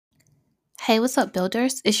Hey, what's up,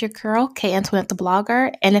 builders? It's your girl, K Antoinette the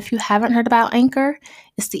blogger. And if you haven't heard about Anchor,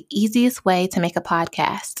 it's the easiest way to make a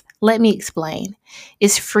podcast. Let me explain.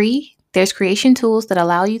 It's free. There's creation tools that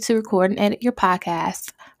allow you to record and edit your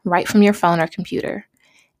podcast right from your phone or computer.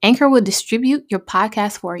 Anchor will distribute your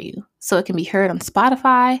podcast for you so it can be heard on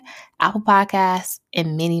Spotify, Apple Podcasts,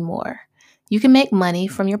 and many more. You can make money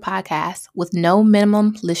from your podcast with no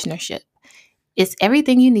minimum listenership. It's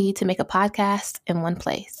everything you need to make a podcast in one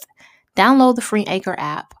place. Download the free Anchor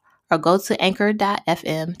app or go to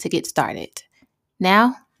anchor.fm to get started.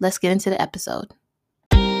 Now, let's get into the episode.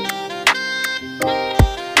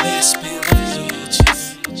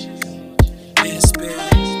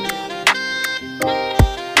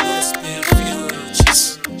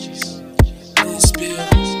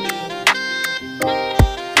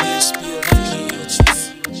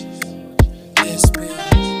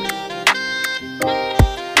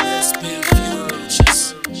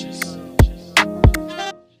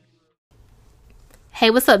 Hey,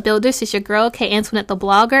 what's up, builders? It's your girl, K Antoinette the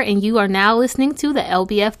blogger, and you are now listening to the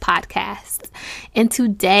LBF podcast. And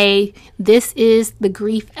today, this is the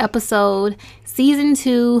grief episode, season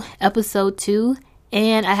 2, episode 2,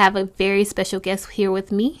 and I have a very special guest here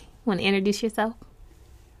with me. Want to introduce yourself?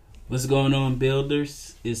 What's going on,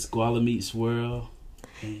 builders? It's Squala Meets World.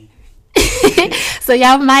 So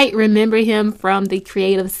y'all might remember him from the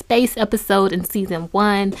Creative Space episode in season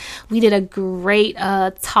 1. We did a great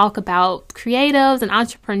talk about creatives and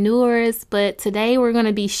entrepreneurs, but today we're going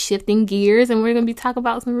to be shifting gears and we're going to be talking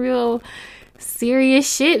about some real serious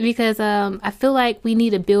shit because I feel like we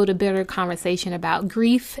need to build a better conversation about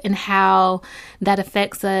grief and how that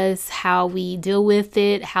affects us, how we deal with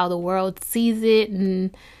it, how the world sees it.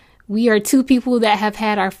 And we are two people that have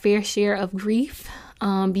had our fair share of grief.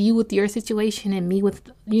 You with your situation and me with,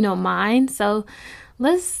 mine. So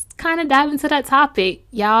let's kind of dive into that topic.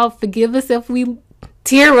 Y'all forgive us if we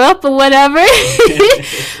tear up or whatever,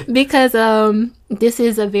 because this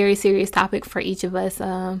is a very serious topic for each of us.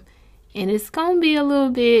 And it's going to be a little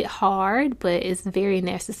bit hard, but it's very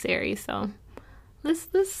necessary. So let's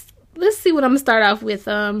see what I'm going to start off with.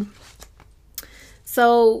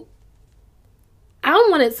 So I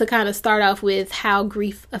wanted to kind of start off with how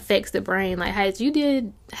grief affects the brain. Like, have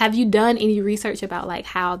you done any research about like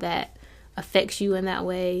how that affects you in that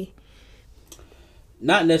way?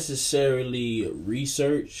 Not necessarily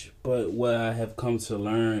research, but what I have come to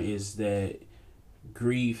learn is that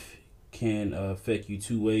grief can affect you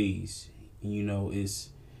two ways. It's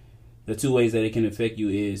the two ways that it can affect you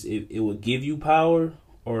is it will give you power,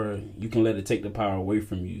 or you can let it take the power away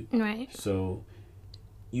from you. Right. So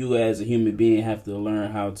you as a human being have to learn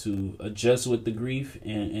how to adjust with the grief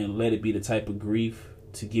and let it be the type of grief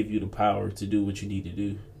to give you the power to do what you need to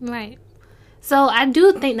do. Right. So I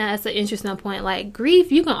do think that's an interesting point. Like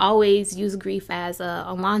grief, you can always use grief as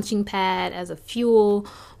a launching pad, as a fuel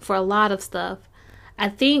for a lot of stuff. I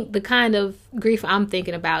think the kind of grief I'm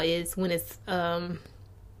thinking about is when it's,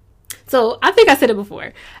 so I think I said it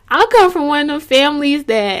before. I come from one of them families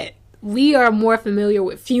that we are more familiar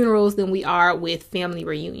with funerals than we are with family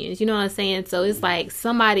reunions. You know what I'm saying? So it's like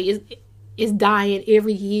somebody is dying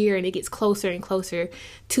every year and it gets closer and closer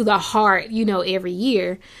to the heart, every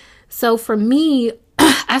year. So for me,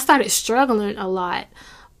 I started struggling a lot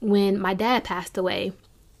when my dad passed away.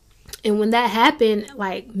 And when that happened,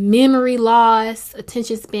 like memory loss,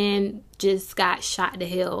 attention span just got shot to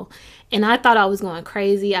hell. And I thought I was going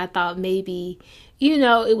crazy. I thought maybe,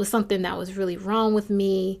 it was something that was really wrong with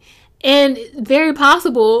me. And very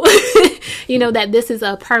possible, that this is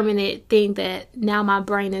a permanent thing that now my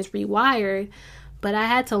brain is rewired. But I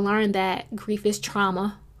had to learn that grief is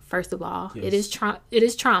trauma, first of all. Yes. It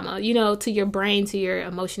is trauma, to your brain, to your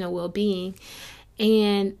emotional well-being.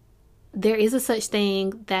 And there is a such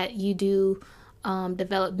thing that you do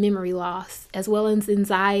develop memory loss, as well as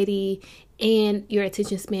anxiety, and your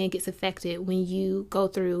attention span gets affected when you go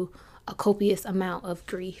through a copious amount of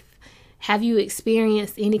grief. Have you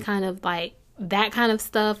experienced any kind of like that kind of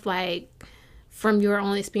stuff, like from your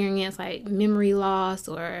own experience, like memory loss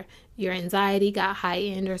or your anxiety got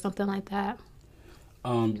heightened or something like that?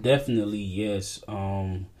 Definitely, yes.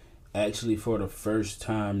 Actually, for the first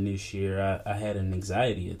time this year, I had an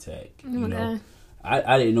anxiety attack.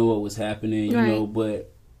 I didn't know what was happening,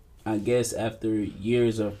 but I guess after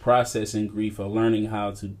years of processing grief or learning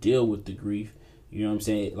how to deal with the grief, you know what I'm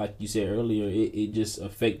saying? Like you said earlier, it just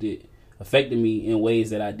affected me in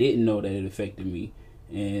ways that I didn't know that it affected me.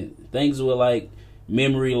 And things were like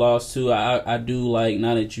memory loss too. I do, like,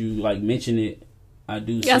 now that you like mention it, I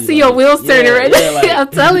do see, I see your wheels turning right now. Like, I'm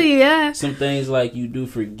telling you, yeah. Some things like you do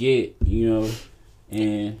forget,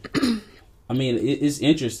 and I mean, it's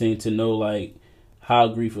interesting to know like how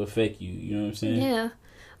grief affect you. You know what I'm saying? Yeah.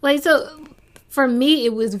 Like, so for me,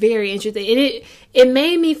 it was very interesting. And it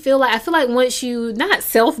made me feel like, I feel like once you not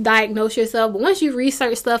self-diagnose yourself, but once you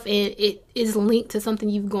research stuff and it is linked to something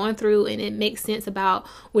you've gone through and it makes sense about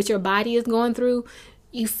what your body is going through,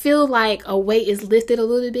 you feel like a weight is lifted a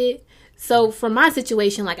little bit. So for my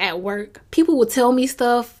situation, like at work, people will tell me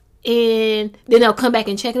stuff and then they'll come back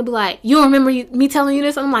and check and be like, you don't remember me telling you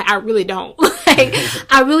this? I'm like, I really don't. Like,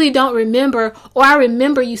 I really don't remember. Or I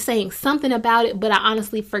remember you saying something about it, but I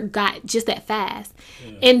honestly forgot just that fast.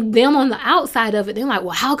 Yeah. And them on the outside of it, they're like,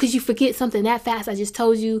 well, how could you forget something that fast? I just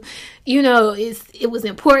told you, you know, it was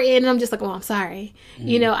important. And I'm just like, oh, I'm sorry. Mm-hmm.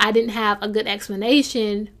 You know, I didn't have a good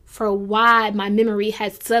explanation for why my memory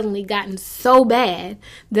had suddenly gotten so bad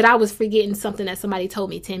that I was forgetting something that somebody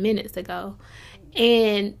told me 10 minutes ago.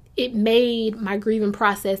 And it made my grieving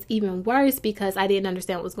process even worse because I didn't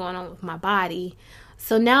understand what was going on with my body.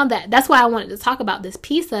 So now that's why I wanted to talk about this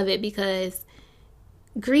piece of it, because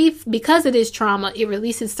grief, because it is trauma, it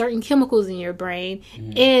releases certain chemicals in your brain.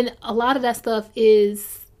 Mm-hmm. And a lot of that stuff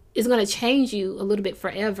is going to change you a little bit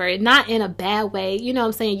forever. Not in a bad way. You know what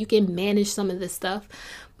I'm saying? You can manage some of this stuff.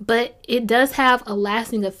 But it does have a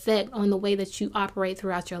lasting effect on the way that you operate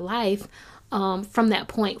throughout your life from that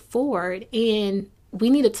point forward. And we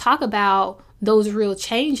need to talk about those real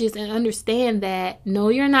changes and understand that, no,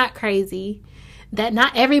 you're not crazy. That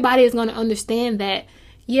not everybody is going to understand that,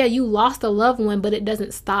 yeah, you lost a loved one, but it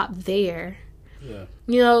doesn't stop there. Yeah.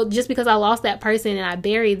 You know, just because I lost that person and I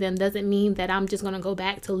buried them doesn't mean that I'm just going to go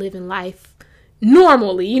back to living life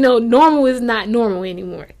normally. You know, normal is not normal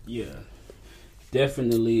anymore. Yeah.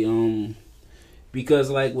 Definitely, because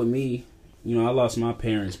like with me, you know, I lost my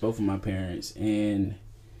parents, both of my parents, and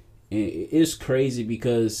it's crazy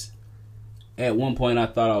because at one point I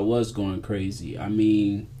thought I was going crazy. I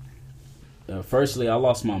mean, firstly, I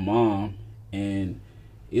lost my mom, and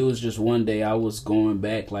it was just one day I was going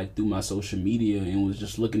back like through my social media and was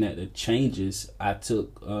just looking at the changes I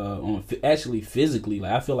took on actually physically.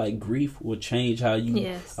 Like, I feel like grief will change how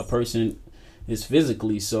a person is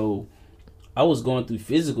physically. So I was going through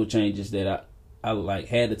physical changes that I like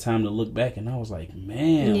had the time to look back, and I was like,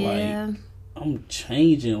 man, like I'm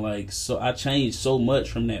changing. Like, so I changed so much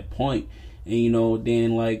from that point. And, you know,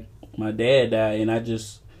 then like my dad died, and I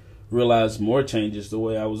just realized more changes, the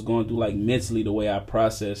way I was going through, like mentally, the way I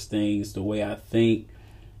process things, the way I think,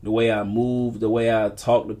 the way I move, the way I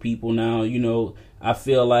talk to people now. You know, I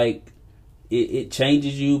feel like it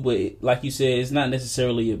changes you, but like you said, it's not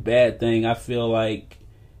necessarily a bad thing. I feel like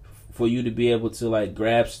for you to be able to like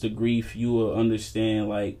grasp the grief, you will understand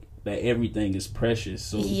like that everything is precious.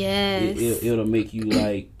 So it'll make you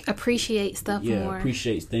like appreciate stuff more. Yeah,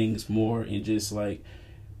 appreciate things more, and just like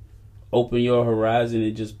open your horizon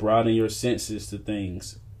and just broaden your senses to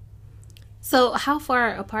things. So how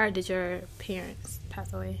far apart did your parents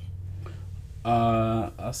pass away?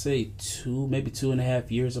 I'll say maybe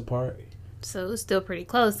 2.5 years apart. So it's still pretty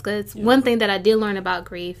close. Because one thing that I did learn about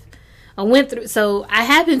grief, I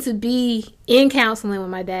happened to be in counseling when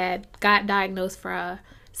my dad got diagnosed for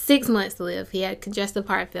 6 months to live. He had congestive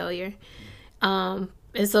heart failure.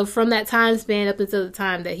 And so from that time span up until the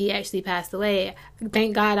time that he actually passed away,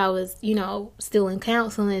 thank God I was, you know, still in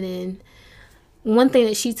counseling. And one thing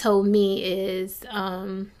that she told me is,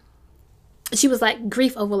 she was like,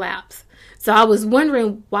 grief overlaps. So I was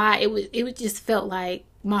wondering why it just felt like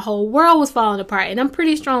my whole world was falling apart. And I'm a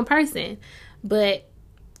pretty strong person. But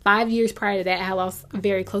 5 years prior to that, I lost a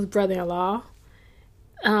very close brother-in-law.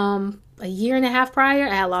 A year and a half prior,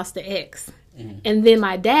 I had lost an ex. Mm-hmm. And then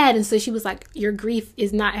my dad, and so she was like, your grief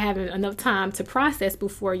is not having enough time to process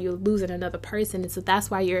before you're losing another person. And so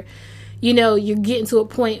that's why you're getting to a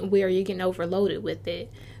point where you're getting overloaded with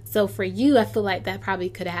it. So for you, I feel like that probably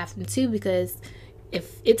could have happened too, because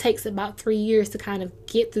if it takes about 3 years to kind of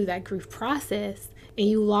get through that grief process and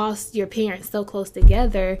you lost your parents so close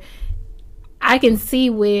together, I can see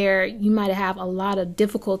where you might have a lot of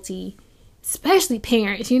difficulty, especially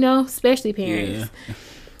parents, Yeah.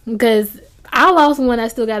 Because I lost one, I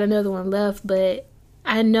still got another one left, but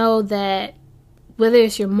I know that whether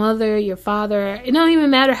it's your mother, your father, it don't even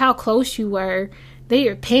matter how close you were, they're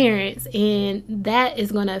your parents, and that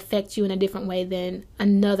is going to affect you in a different way than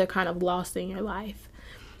another kind of loss in your life.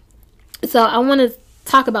 So I want to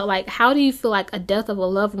talk about, like, how do you feel like a death of a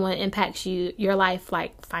loved one impacts your life,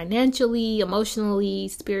 like financially, emotionally,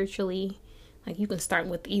 spiritually? Like, you can start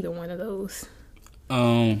with either one of those.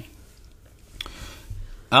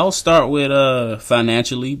 I'll start with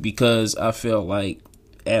financially, because I felt like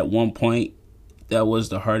at one point that was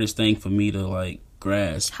the hardest thing for me to like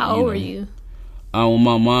grasp. How old were you? When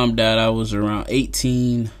my mom died, I was around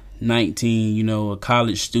 18, 19, you know, a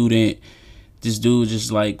college student. This dude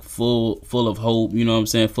just like full of hope, you know what I'm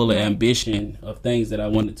saying, full of ambition of things that I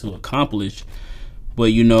wanted to accomplish.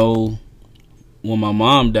 But, you know, when my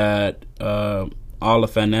mom died, all the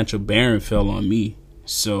financial burden fell on me.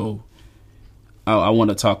 So I want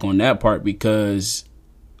to talk on that part because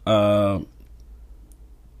being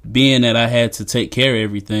that I had to take care of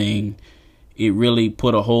everything, it really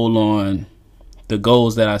put a hold on the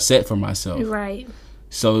goals that I set for myself. Right.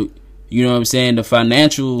 So, you know what I'm saying? The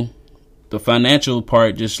financial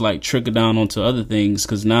part just like trickled down onto other things,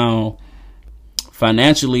 because now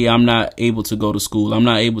financially I'm not able to go to school. I'm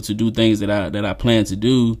not able to do things that I plan to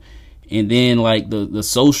do. And then like the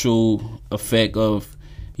social effect of,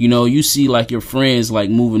 you know, you see like your friends like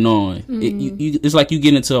moving on. It's like you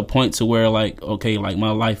get into a point to where like, okay, like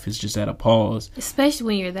my life is just at a pause. Especially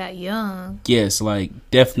when you're that young. Yes, like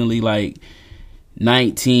definitely like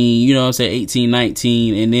 19, you know what I'm saying, 18,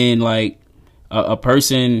 19, and then like a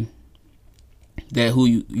person that who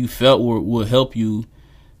you felt would help you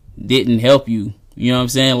didn't help you. You know what I'm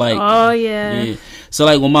saying? Like, oh yeah. So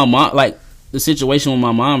like when my mom, like the situation when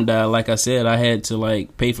my mom died, like I said, I had to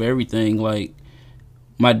like pay for everything. Like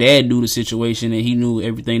my dad knew the situation and he knew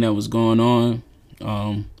everything that was going on.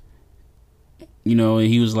 You know, and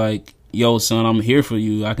he was like, "Yo, son, I'm here for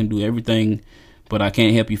you. I can do everything, but I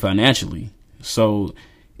can't help you financially." So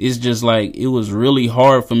it's just like it was really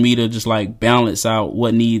hard for me to just like balance out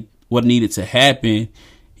what needed to happen,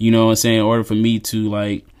 you know what I'm saying, in order for me to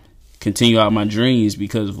like continue out my dreams.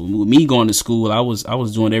 Because with me going to school, I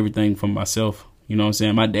was doing everything for myself, you know what I'm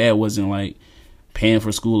saying. My dad wasn't like paying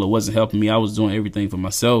for school or wasn't helping me. I was doing everything for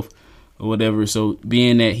myself or whatever. So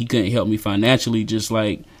being that he couldn't help me financially just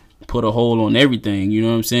like put a hold on everything, you know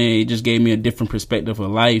what I'm saying. It just gave me a different perspective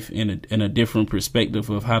of life and a different perspective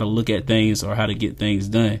of how to look at things or how to get things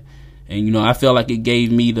done. And, you know, I felt like it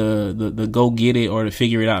gave me the go get it or the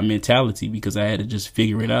figure it out mentality, because I had to just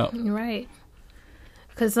figure it out. Right.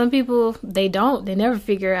 Because some people, they never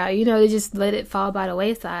figure it out. You know, they just let it fall by the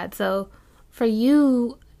wayside. So for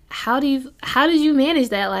you, how did you manage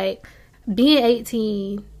that? Like being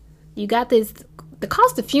 18, you got the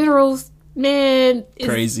cost of funerals, man, it's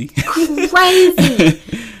crazy.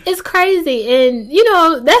 It's crazy. And, you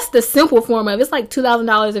know, that's the simple form of it. It's like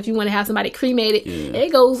 $2,000 if you want to have somebody cremated. Yeah.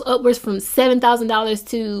 It goes upwards from $7,000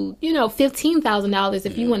 to, you know, $15,000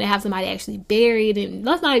 if you want to have somebody actually buried. And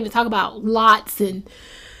let's not even talk about lots and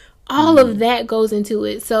all of that goes into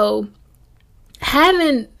it. So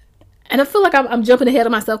and I feel like I'm jumping ahead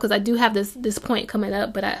of myself because I do have this point coming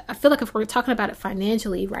up, but I feel like if we're talking about it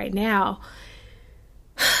financially right now,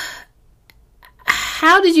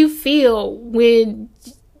 how did you feel when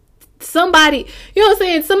somebody, you know what I'm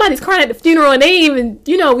saying, somebody's crying at the funeral and they even,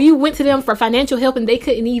 you know, you went to them for financial help and they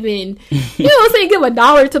couldn't even, you know what I'm saying, give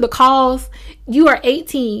 $1 to the cause. You are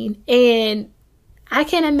 18, and I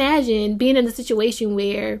can't imagine being in a situation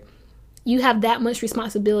where you have that much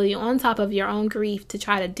responsibility on top of your own grief to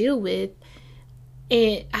try to deal with.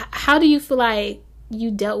 And how do you feel like you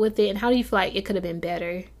dealt with it, and how do you feel like it could have been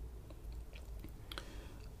better?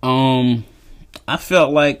 I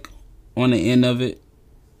felt like on the end of it,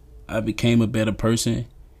 I became a better person.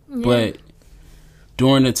 Yeah. But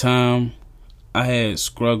during the time, I had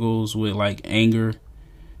struggles with like anger.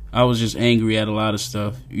 I was just angry at a lot of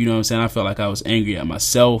stuff. You know what I'm saying? I felt like I was angry at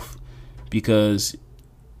myself because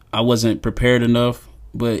I wasn't prepared enough.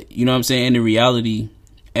 But, you know what I'm saying, in the reality,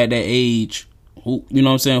 at that age, who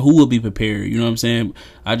will be prepared? You know what I'm saying?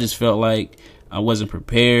 I just felt like I wasn't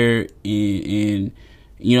prepared, and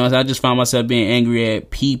you know, I just found myself being angry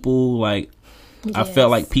at people. Like, yes. I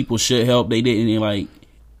felt like people should help. They didn't, like,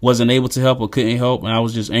 wasn't able to help or couldn't help. And I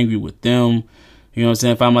was just angry with them. You know what I'm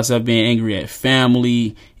saying? I found myself being angry at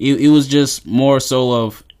family. It was just more so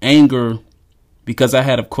of anger because I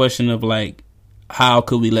had a question of, like, how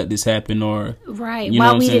could we let this happen? Or, right.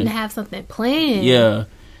 Why we didn't have something planned. Yeah.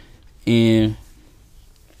 And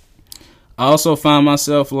I also found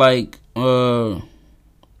myself, like,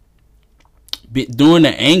 during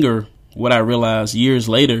the anger, what I realized years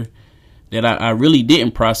later, that I really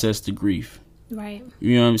didn't process the grief. Right.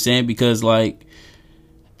 You know what I'm saying? Because like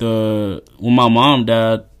when my mom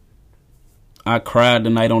died, I cried the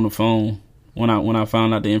night on the phone when I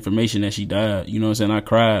found out the information that she died. You know what I'm saying? I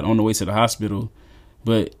cried on the way to the hospital,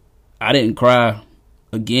 but I didn't cry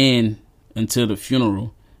again until the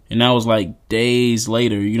funeral. And that was like days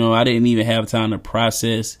later. You know, I didn't even have time to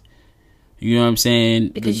process. You know what I'm saying?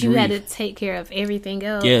 Because you had to take care of everything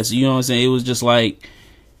else. Yes, you know what I'm saying? It was just like,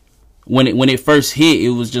 when it first hit, it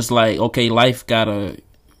was just like, okay, life gotta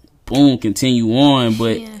boom, continue on.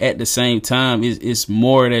 But at the same time, it's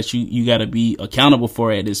more that you got to be accountable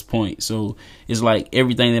for at this point. So it's like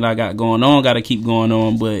everything that I got going on got to keep going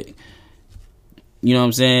on, but you know what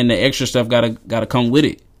I'm saying, the extra stuff gotta come with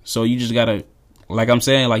it. So you just gotta, like I'm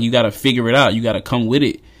saying, like you gotta figure it out. You gotta come with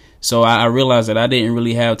it. So I realized that I didn't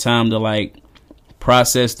really have time to like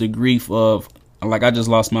process the grief of, like, I just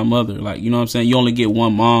lost my mother. Like, you know what I'm saying? You only get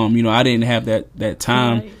one mom. You know, I didn't have that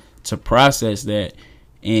time to process that.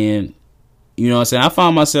 And, you know what I'm saying? I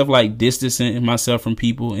found myself like distancing myself from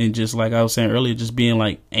people, and just like I was saying earlier, just being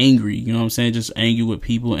like angry. You know what I'm saying? Just angry with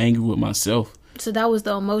people, angry with myself. So that was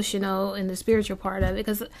the emotional and the spiritual part of it.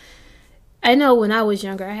 Because I know when I was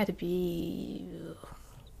younger, I had to be,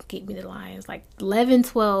 keep me the lines, like 11,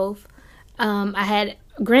 12. I had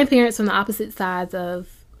grandparents on the opposite sides of,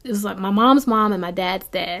 it was like my mom's mom and my dad's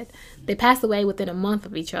dad. They passed away within a month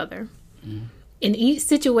of each other. Mm. In each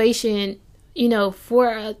situation, you know, for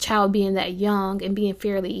a child being that young and being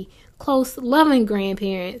fairly close, loving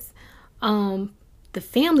grandparents, the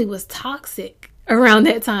family was toxic around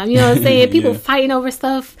that time. You know what I'm saying? People fighting over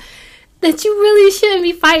stuff that you really shouldn't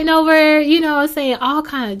be fighting over. You know what I'm saying? All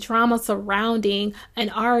kind of drama surrounding an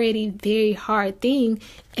already very hard thing.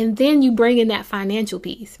 And then you bring in that financial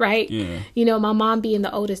piece, right? Yeah. You know, my mom being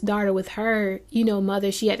the oldest daughter with her, you know,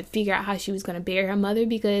 mother, she had to figure out how she was going to bury her mother,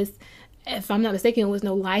 because if I'm not mistaken, there was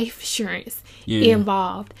no life insurance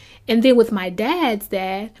involved. And then with my dad's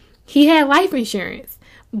dad, he had life insurance.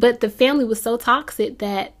 But the family was so toxic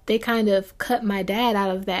that they kind of cut my dad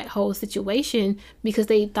out of that whole situation because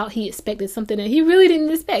they thought he expected something that he really didn't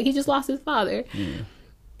expect. He just lost his father. Yeah.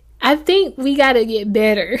 I think we got to get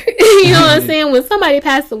better. You know what I'm saying? When somebody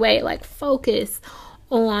passed away, like, focus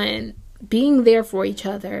on being there for each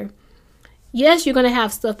other. Yes, you're going to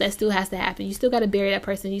have stuff that still has to happen. You still got to bury that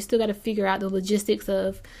person. You still got to figure out the logistics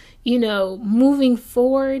of, you know, moving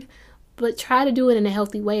forward. But try to do it in a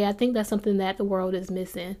healthy way. I think that's something that the world is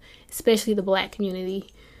missing, especially the Black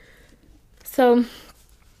community. So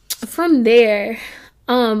from there,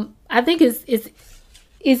 I think it's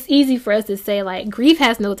easy for us to say, like, grief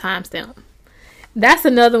has no timestamp. That's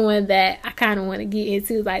another one that I kind of want to get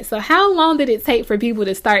into. Like, so how long did it take for people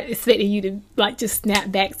to start expecting you to, like, just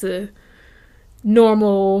snap back to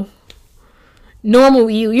normal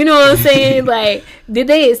you? You know what I'm saying? Like, did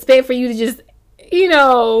they expect for you to just, you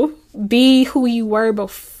know, be who you were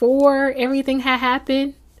before everything had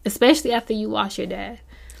happened, especially after you lost your dad?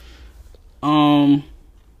 I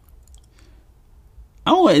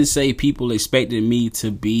wouldn't say people expected me to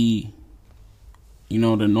be, you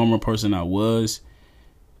know, the normal person I was.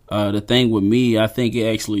 The thing with me, I think it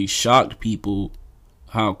actually shocked people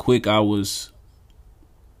how quick I was,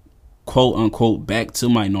 quote unquote, back to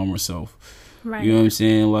my normal self. Right. You know what I'm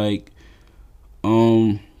saying?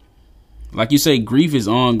 Like you say, grief is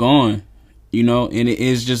ongoing, you know, and it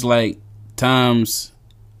is just like times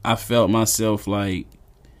I felt myself like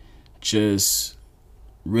just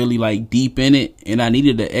really like deep in it, and I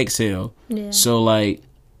needed to exhale. Yeah. So like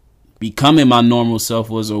becoming my normal self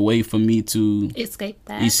was a way for me to escape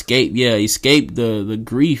the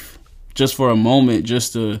grief just for a moment,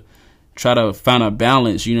 just to try to find a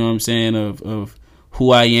balance, you know what I'm saying, of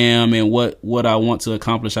who I am and what I want to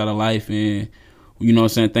accomplish out of life, and you know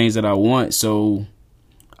what I'm saying, things that I want. So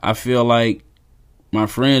I feel like my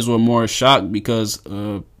friends were more shocked because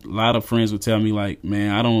a lot of friends would tell me, like,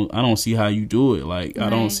 man, I don't see how you do it. Like, right. I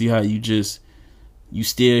don't see how you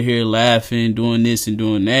still here laughing, doing this and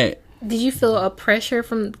doing that. Did you feel a pressure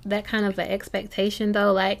from that kind of an expectation,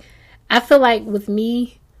 though? Like, I feel like with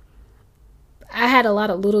me, I had a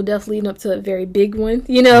lot of little deaths leading up to a very big one,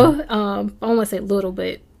 you know? I don't want to say little,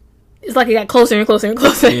 but it's like it got closer and closer and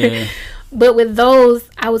closer. Yeah. But with those,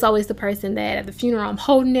 I was always the person that at the funeral, I'm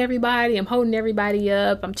holding everybody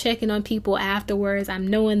up. I'm checking on people afterwards. I'm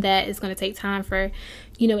knowing that it's going to take time for,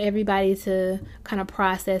 you know, everybody to kind of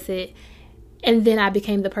process it. And then I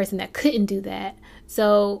became the person that couldn't do that.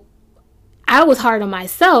 So I was hard on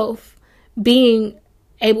myself. Being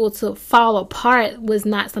able to fall apart was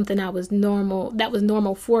not something that was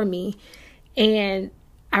normal for me. And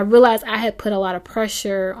I realized I had put a lot of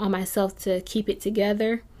pressure on myself to keep it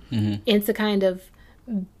together. Mm-hmm. And to kind of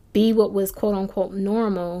be what was quote unquote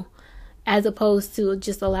normal, as opposed to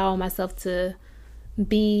just allowing myself to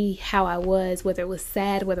be how I was, whether it was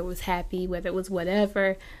sad, whether it was happy, whether it was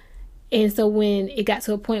whatever. And so when it got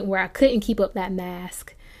to a point where I couldn't keep up that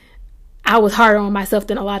mask, I was harder on myself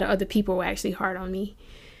than a lot of other people were actually hard on me.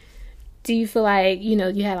 Do you feel like, you know,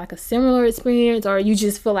 you had like a similar experience, or you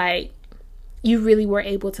just feel like you really were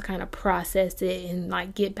able to kind of process it and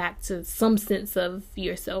like get back to some sense of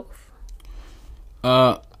yourself?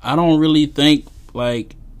 I don't really think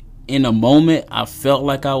like in a moment, I felt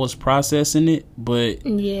like I was processing it, but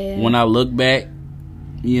when I look back,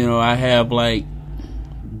 you know, I have like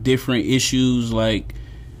different issues, like,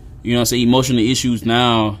 you know, say emotional issues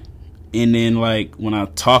now, and then like when I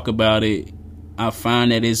talk about it, I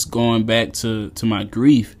find that it's going back to my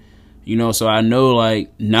grief, you know. So I know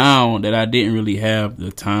like now that I didn't really have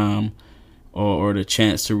the time or the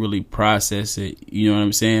chance to really process it, you know what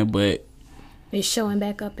I'm saying? But it's showing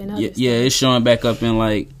back up in other stuff. It's showing back up in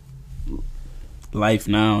like life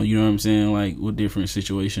now, you know what I'm saying, like with different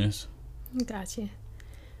situations. Gotcha.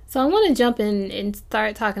 So I want to jump in and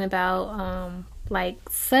start talking about like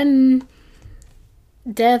sudden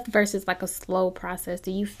death versus like a slow process.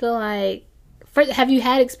 Do you feel like, have you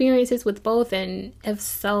had experiences with both, and if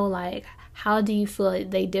so, like how do you feel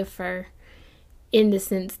like they differ in the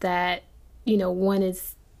sense that, you know, one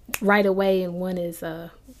is right away and one is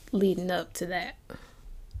leading up to that?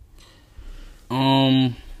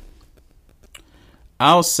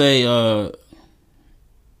 I'll say a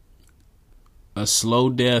slow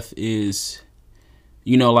death is,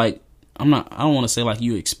 you know, like I don't want to say like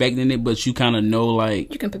you expecting it, but you kind of know,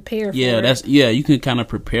 like you can prepare for it. You can kind of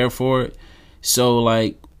prepare for it. So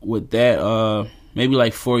like with that, maybe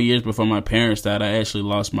like 4 years before my parents died, I actually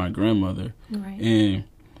lost my grandmother. Right. And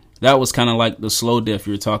that was kind of like the slow death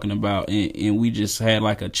you're talking about, and we just had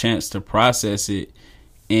like a chance to process it.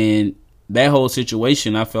 And that whole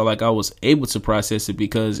situation, I felt like I was able to process it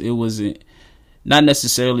because it wasn't, not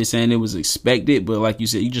necessarily saying it was expected, but like you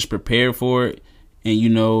said, you just prepared for it. And, you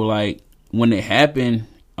know, like when it happened,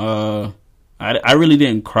 I really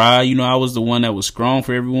didn't cry. You know, I was the one that was strong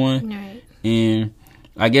for everyone. Right. And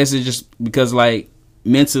I guess it's just because like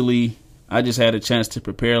mentally, I just had a chance to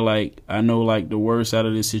prepare. Like I know like the worst out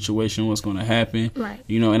of this situation, what's going to happen. Right.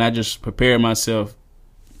 You know, and I just prepared myself,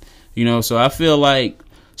 you know, so I feel like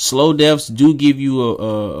slow deaths do give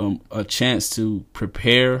you a chance to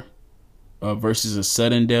prepare versus a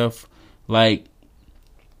sudden death. Like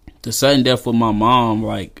the sudden death with my mom,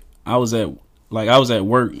 like I was at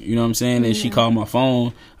work, you know what I'm saying? And she called my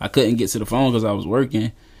phone. I couldn't get to the phone because I was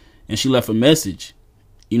working, and she left a message,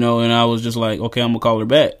 you know, and I was just like, okay, I'm gonna call her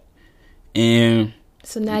back. And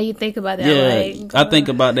so now you think about that. Yeah, I think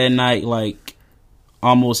about that night like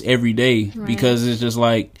almost every day, right? Because it's just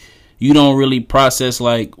like you don't really process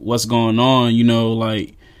like what's going on, you know,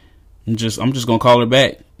 like I'm just gonna call her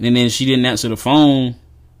back. And then she didn't answer the phone,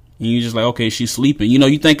 and you just like, okay, she's sleeping. You know,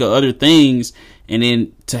 you think of other things, and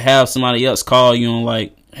then to have somebody else call you and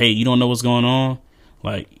like, hey, you don't know what's going on?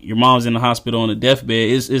 Like your mom's in the hospital on a deathbed.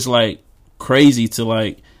 It's like crazy to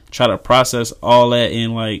like try to process all that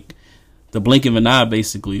in like the blink of an eye,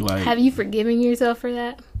 basically. Like, have you forgiven yourself for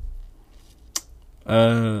that?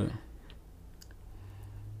 I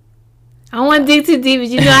don't want to dig too deep, but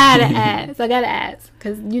you know I had to ask. So I gotta ask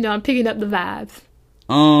because you know I'm picking up the vibes.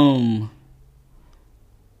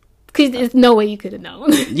 Because there's no way you could have known.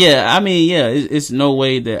 Yeah, I mean, yeah, it's no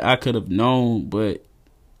way that I could have known, but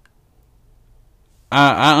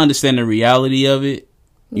I understand the reality of it.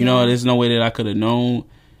 You know, there's no way that I could have known,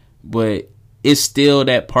 but it's still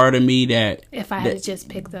that part of me that if I had just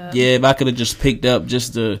picked up. Yeah, if I could have just picked up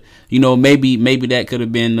just the, you know, maybe that could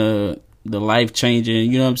have been the life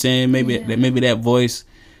changing, you know what I'm saying? Maybe that voice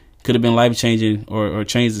could have been life changing or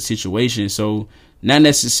changed the situation. So not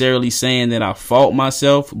necessarily saying that I fault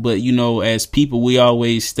myself, but you know, as people, we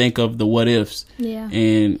always think of the what ifs. Yeah.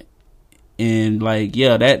 And like,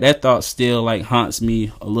 yeah, that thought still like haunts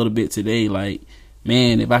me a little bit today. Like,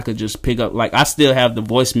 man, if I could just pick up, like I still have the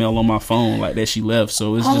voicemail on my phone like that she left.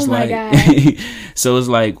 So it's just like, so it's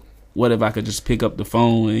like, what if I could just pick up the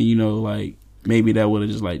phone and, you know, like maybe that would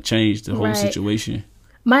have just like changed the whole situation.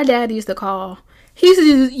 My dad used to call. He used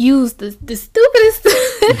to use the stupidest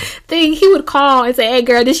thing. He would call and say, hey,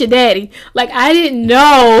 girl, this your daddy. Like, I didn't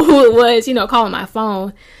know who it was, you know, calling my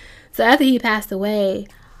phone. So after he passed away,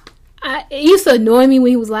 it used to annoy me when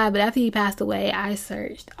he was alive, but after he passed away, I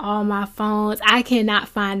searched all my phones. I cannot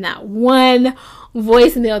find not one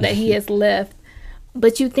voicemail that he has left.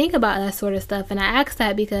 But you think about that sort of stuff, and I ask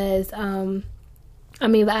that because, I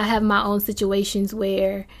mean, I have my own situations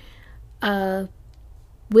where,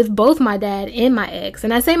 with both my dad and my ex,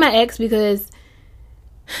 and I say my ex because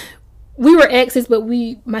we were exes, but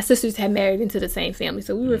my sisters had married into the same family,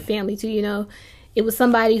 so we were family too, you know. It was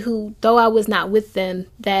somebody who, though I was not with them,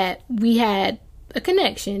 that we had a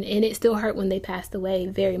connection, and it still hurt when they passed away,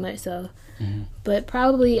 very much so. Mm-hmm. But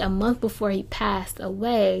probably a month before he passed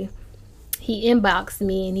away, he inboxed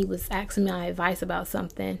me, and he was asking me my advice about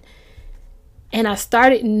something, and I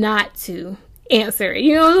started not to answer it,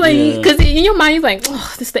 you know, like, because in your mind you're like,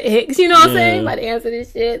 oh, this the ex, you know what I'm saying, about to answer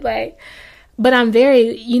this shit, like, But I'm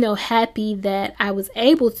very, happy that I was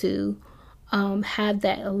able to have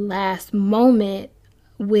that last moment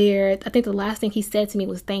where I think the last thing he said to me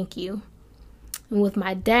was thank you. And with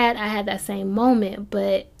my dad, I had that same moment,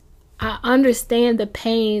 but I understand the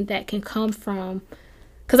pain that can come from,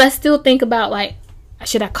 because I still think about, like,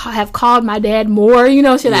 should I have called my dad more?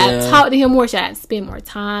 Should I have talked to him more? Should I have spent more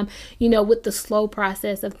time, with the slow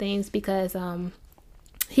process of things? Because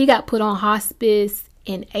he got put on hospice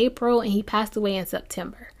in April and he passed away in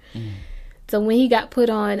September. So when he got put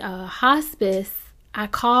on hospice, I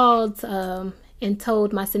called and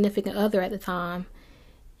told my significant other at the time,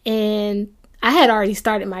 and I had already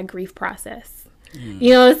started my grief process. You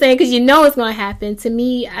know what I'm saying? Because it's going to happen. To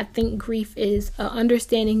me, I think grief is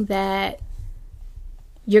understanding that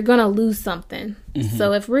you're going to lose something.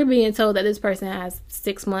 So if we're being told that this person has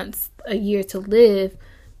 6 months, a year to live,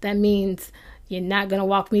 that means you're not going to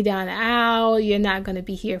walk me down the aisle. You're not going to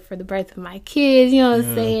be here for the birth of my kids. You know what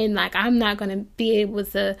I'm saying? Like, I'm not going to be able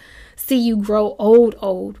to see you grow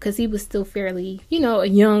old, because he was still fairly, a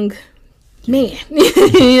young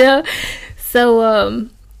man. So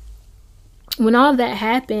when all that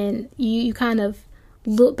happened, you kind of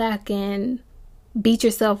look back and beat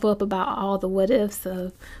yourself up about all the what ifs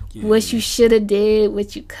of what you should have did,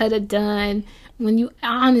 what you could have done, when you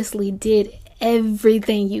honestly did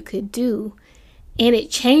everything you could do. And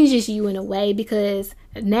it changes you in a way, because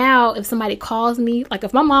now if somebody calls me, like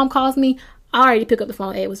if my mom calls me, I already pick up the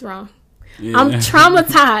phone. Hey, what's wrong? I'm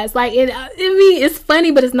traumatized. Like, it's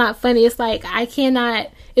funny, but it's not funny. It's like,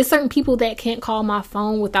 it's certain people that can't call my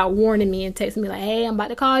phone without warning me and texting me like, hey, I'm about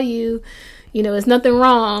to call you. It's nothing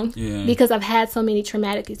wrong. Because I've had so many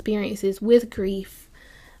traumatic experiences with grief.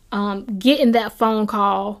 Getting that phone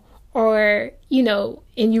call, or,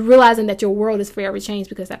 and you realizing that your world is forever changed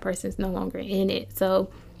because that person is no longer in it. So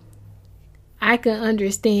I can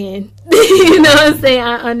understand. You know what I'm saying?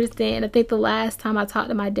 I understand. I think the last time I talked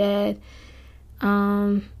to my dad,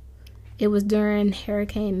 it was during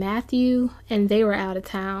Hurricane Matthew, and they were out of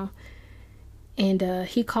town. And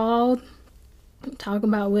he called, talking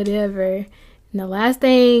about whatever. And the last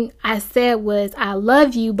thing I said was, I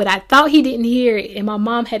love you, but I thought he didn't hear it. And my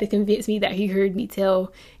mom had to convince me that he heard me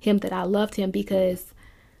tell him that I loved him, because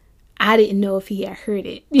I didn't know if he had heard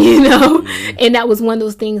it, And that was one of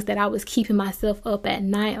those things that I was keeping myself up at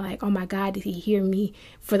night, like, oh my God, did he hear me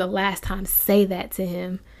for the last time say that to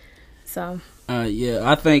him? So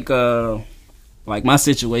I think like my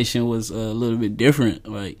situation was a little bit different.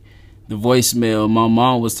 Like, the voicemail, my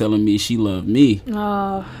mom was telling me she loved me.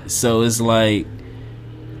 So it's like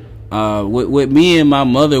with me and my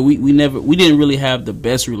mother, we didn't really have the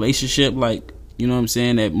best relationship, like, you know what I'm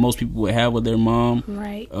saying, that most people would have with their mom.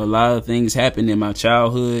 Right. A lot of things happened in my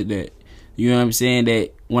childhood that, you know what I'm saying,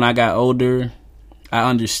 that when I got older, I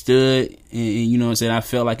understood, and you know what I'm saying, I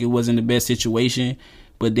felt like it wasn't the best situation.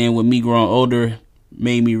 But then with me growing older,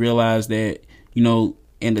 made me realize that,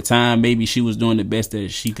 in the time, maybe she was doing the best that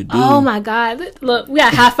she could do. Oh my God. Look, we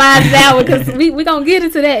got high fives that one, because we're going to get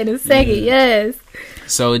into that in a second. Yes.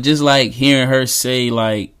 So just like hearing her say,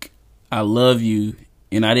 like, I love you,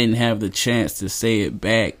 and I didn't have the chance to say it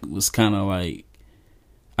back, was kind of like,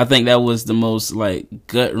 I think that was the most, like,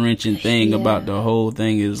 gut-wrenching thing about the whole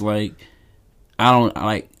thing, is like, I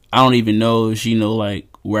don't even know if she know, like,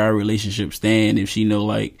 where our relationship stand, if she know,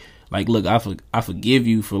 like, look, I forgive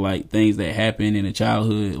you for, like, things that happened in the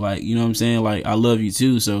childhood, like, you know what I'm saying, like, I love you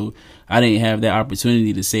too. So I didn't have that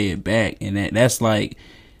opportunity to say it back, and that's like,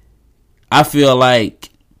 I feel like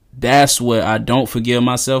that's what I don't forgive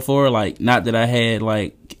myself for. Like, not that I had,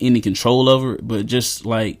 like, any control over it, but just,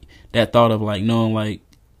 like, that thought of, like, knowing, like,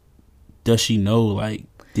 does she know, like,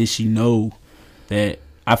 did she know that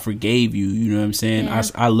I forgave you? You know what I'm saying?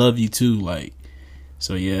 I love you too, like.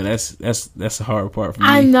 So yeah, that's the hard part for me.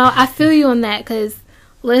 I know. I feel you on that, because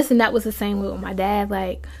listen, that was the same way with my dad.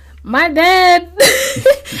 Like, my dad,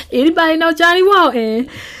 anybody know Johnny Walton?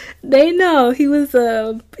 They know he was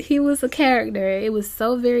a character. It was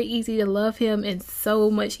so very easy to love him and so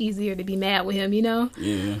much easier to be mad with him,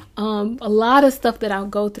 Yeah. A lot of stuff that I'll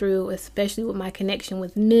go through, especially with my connection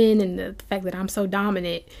with men and the fact that I'm so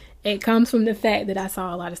dominant, it comes from the fact that I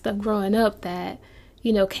saw a lot of stuff growing up that,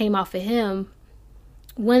 came off of him.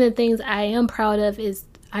 One of the things I am proud of is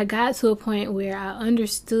I got to a point where I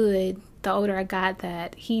understood, the older I got,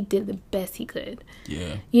 that he did the best he could.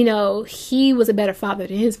 Yeah. He was a better father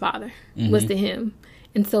than his father was to him.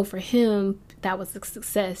 And so for him, that was a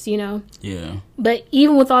success, Yeah. But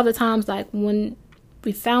even with all the times, like, when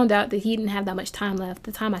we found out that he didn't have that much time left,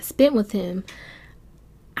 the time I spent with him,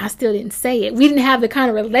 I still didn't say it. We didn't have the kind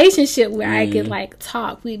of relationship where I could like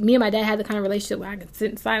talk. Me and my dad had the kind of relationship where I could sit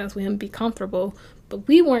in silence with him and be comfortable. But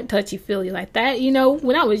we weren't touchy-feely like that. You know,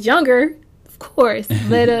 when I was younger, of course.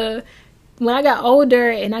 But when I got older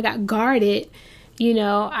and I got guarded, you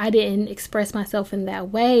know, I didn't express myself in that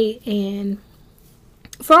way. And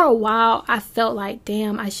for a while, I felt like,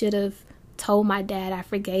 damn, I should have told my dad I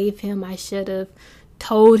forgave him. I should have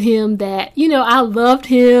told him that, you know, I loved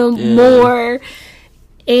him more.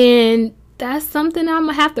 And that's something I'm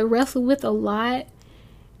going to have to wrestle with a lot.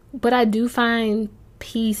 But I do find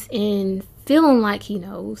peace in feeling like he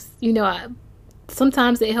knows. You know,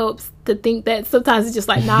 sometimes it helps to think that sometimes it's just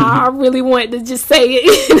like, nah, I really want to just say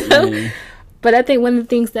it. You know? But I think one of the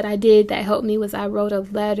things that I did that helped me was I wrote a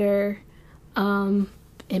letter and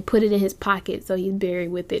put it in his pocket so he'd bury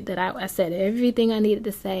with it. That I said everything I needed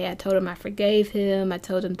to say. I told him I forgave him. I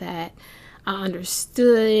told him that I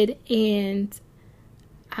understood. And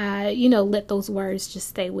I, you know, let those words just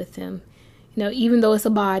stay with him. You know, even though it's a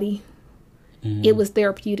body, it was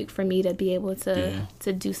therapeutic for me to be able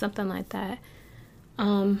to do something like that.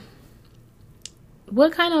 What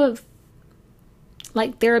kind of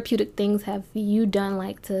like therapeutic things have you done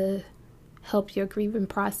like to help your grieving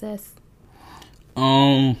process?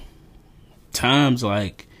 Times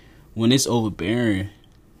like when it's overbearing,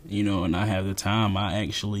 you know, and I have the time, I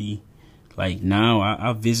actually like now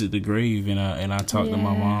I visit the grave and I talk to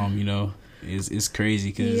my mom. You know, it's crazy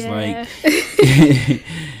because like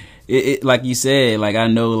it like you said, like I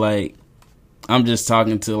know like I'm just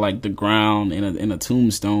talking to like the ground in a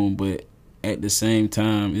tombstone, but at the same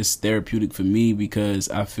time it's therapeutic for me because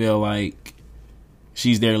I feel like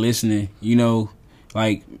she's there listening. You know,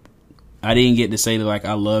 like I didn't get to say that like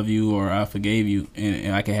I love you or I forgave you,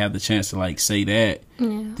 and I can have the chance to like say that.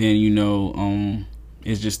 Then you know,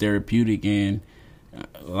 it's just therapeutic. And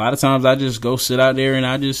a lot of times I just go sit out there and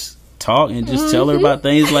I just talk and just tell her about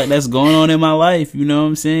things like that's going on in my life. You know what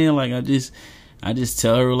I'm saying? Like I just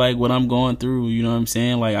tell her like what I'm going through. You know what I'm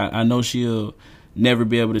saying? Like I know she'll never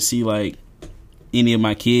be able to see like any of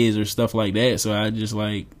my kids or stuff like that, so I just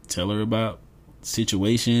like tell her about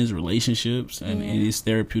situations, relationships, and it's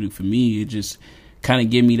therapeutic for me. It just kind of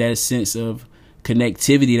give me that sense of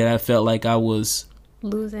connectivity that I felt like I was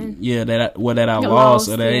losing. That I lost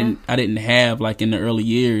or that I didn't have like in the early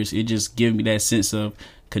years. It just give me that sense of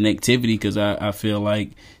connectivity because I feel like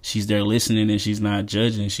she's there listening and she's not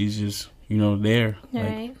judging. She's just, you know, there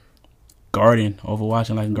like guarding,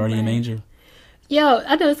 overwatching like a guardian angel. Yo,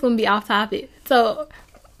 I know it's gonna be off topic. So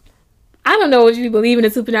I don't know if you believe in the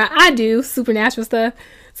supernatural. I do supernatural stuff.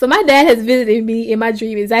 So my dad has visited me in my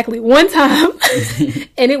dream exactly one time,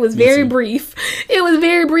 and it was very brief. It was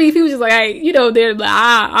very brief. He was just like, "Hey, you know, they're like,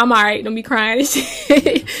 I'm all right. Don't be crying and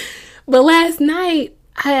shit." But last night,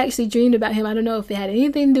 I actually dreamed about him. I don't know if it had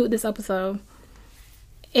anything to do with this episode,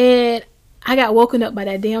 and I got woken up by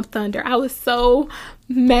that damn thunder. I was so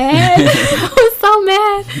mad. I was so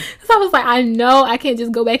mad. So I was like, I know I can't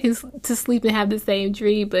just go back to sleep and have the same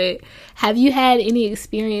dream. But have you had any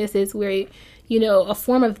experiences where, you know, a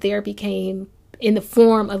form of therapy came in the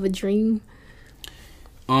form of a dream?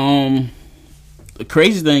 The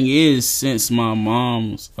crazy thing is, since my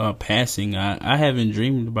mom's passing, I haven't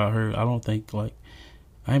dreamed about her. I don't think, like,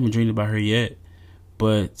 I haven't dreamed about her yet.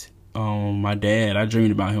 But my dad, I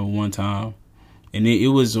dreamed about him one time, and it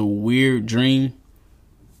was a weird dream.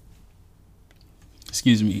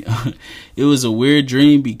 Excuse me. It was a weird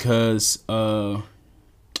dream because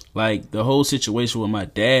like the whole situation with my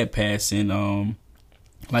dad passing,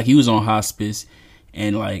 like he was on hospice,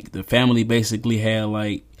 and like the family basically had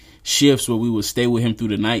like shifts where we would stay with him through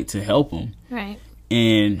the night to help him. Right.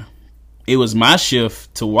 And it was my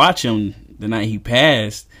shift to watch him the night he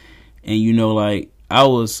passed. And, you know, like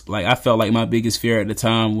I felt like my biggest fear at the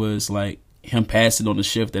time was like him passing on the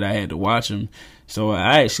shift that I had to watch him. So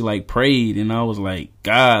I actually like prayed and I was like,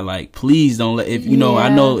 God, like, please don't let, if, you know, I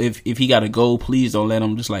know if he got to go, please don't let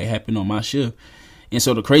him just like happen on my shift. And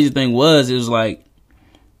so the crazy thing was, it was like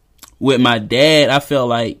with my dad, I felt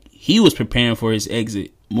like he was preparing for his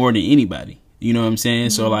exit more than anybody. You know what I'm saying?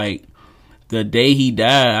 Mm-hmm. So like the day he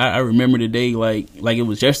died, I remember the day like it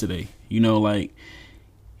was yesterday. You know, like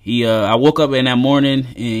I woke up in that morning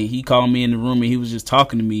and he called me in the room and he was just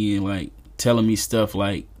talking to me and like telling me stuff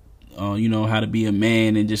like, you know, how to be a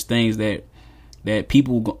man and just things that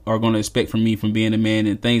people are going to expect from me from being a man,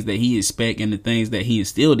 and things that he expect and the things that he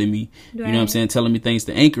instilled in me. Right. You know what I'm saying? Telling me things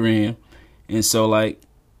to anchor him. And so like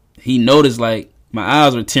he noticed like my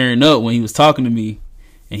eyes were tearing up when he was talking to me,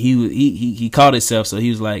 and he caught himself. So he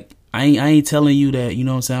was like, I ain't telling you that, you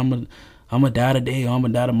know what I'm saying, I'm gonna die today or I'm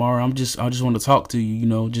gonna die tomorrow. I just want to talk to you, you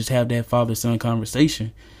know, just have that father-son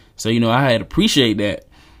conversation. So, you know, I had to appreciate that.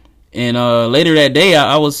 And later that day,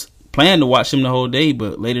 I was planning to watch him the whole day,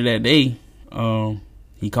 but later that day,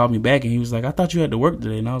 he called me back and he was like, I thought you had to work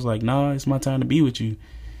today. And I was like, nah, it's my time to be with you.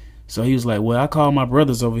 So he was like, well, I called my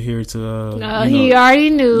brothers over here to, he already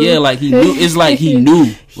knew. Yeah, like he knew. It's like he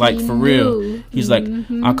knew, like for real. He's like,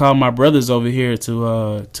 I called my brothers over here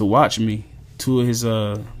to watch me. Two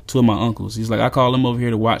of my uncles. He's like, I called them over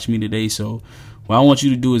here to watch me today. So what I want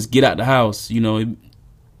you to do is get out the house. You know, you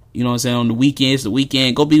know what I'm saying? On the weekends,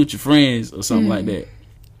 go be with your friends or something like that.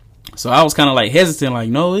 So I was kind of like hesitant, like,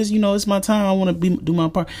 no, it's my time. I want to do my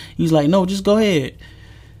part. He's like, no, just go ahead.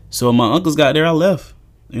 So my uncles got there, I left.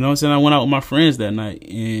 You know what I'm saying? I went out with my friends that night,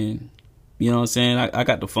 and you know what I'm saying? I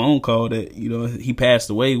got the phone call that, you know, he passed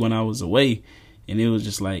away when I was away, and it was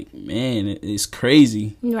just like, man, it's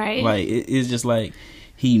crazy. Right. Like, it's just like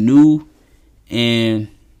he knew, and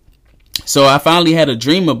so I finally had a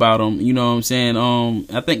dream about him, you know what I'm saying?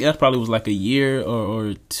 I think that probably was like a year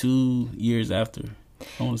or 2 years after.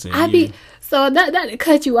 I want to say so that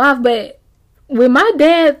cut you off, but with my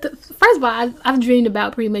dad, first of all, I've dreamed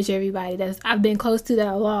about pretty much everybody that I've been close to that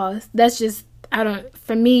I lost. That's just,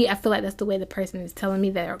 for me, I feel like that's the way the person is telling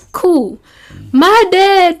me they're cool. My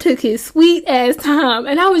dad took his sweet ass time,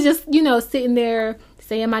 and I was just, you know, sitting there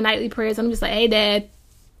saying my nightly prayers. I'm just like, hey, Dad,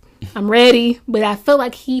 I'm ready. But I felt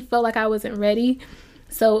like he felt like I wasn't ready.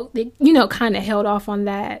 So, they, you know, kind of held off on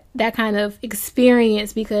that kind of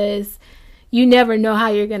experience, because you never know how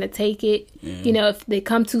you're going to take it. Yeah. You know, if they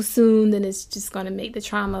come too soon, then it's just going to make the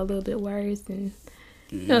trauma a little bit worse and,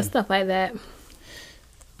 you know, stuff like that.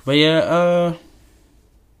 But yeah,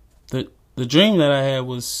 the dream that I had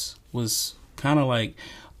was kind of like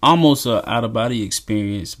almost a out-of-body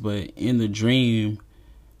experience. But in the dream,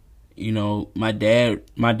 you know, my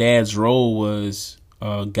dad's role was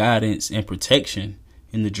guidance and protection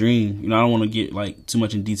in the dream. You know, I don't want to get like too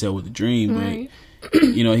much in detail with the dream, right. But,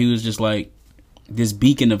 you know, he was just like this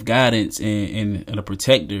beacon of guidance and a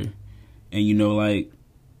protector. And, you know, like,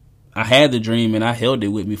 I had the dream and I held it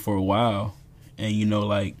with me for a while. And, you know,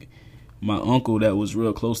 like, my uncle that was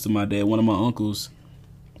real close to my dad, one of my uncles,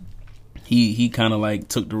 he kind of like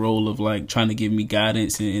took the role of like trying to give me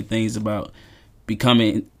guidance and things about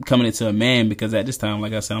coming into a man, because at this time,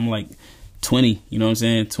 like I said, I'm like 20, you know what I'm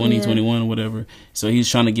saying? 20, yeah. 21 or whatever. So he's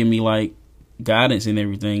trying to give me like guidance and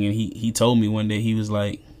everything. And he told me one day, he was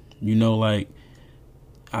like, you know, like,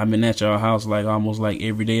 I've been at your house like almost like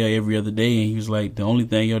every day or every other day. And he was like, the only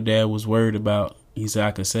thing your dad was worried about, he said,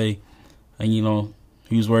 I could say, and you know,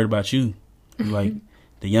 he was worried about you. Like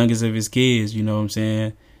the youngest of his kids, you know what I'm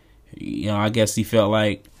saying? You know, I guess he felt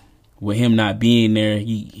like with him not being there,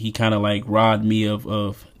 he kind of like robbed me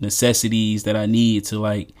of necessities that I need to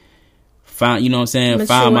like find, you know what I'm saying?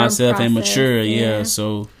 Find myself and mature. Yeah.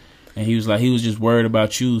 So, and he was like, he was just worried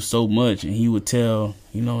about you so much. And he would tell,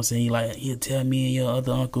 you know what I'm saying? He'll tell me and your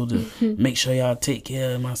other uncle to make sure y'all take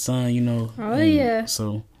care of my son, you know? Oh, yeah.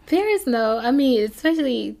 So parents know. I mean,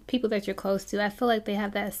 especially people that you're close to, I feel like they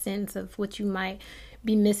have that sense of what you might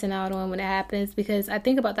be missing out on when it happens, because I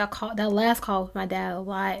think about that last call with my dad a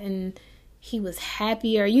lot, and he was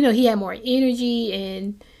happier. You know, he had more energy,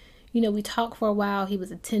 and, you know, we talked for a while. He was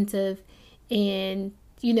attentive, and,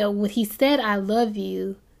 you know, when he said, I love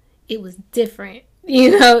you, it was different.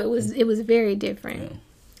 You know, it was very different. Yeah.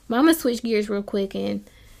 But I'm going to switch gears real quick and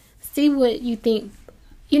see what you think.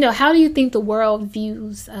 You know, how do you think the world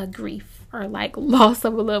views grief or like loss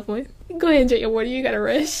of a loved one? Go ahead and drink your water. You got to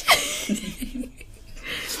rush.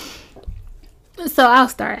 So I'll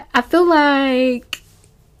start. I feel like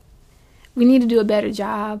we need to do a better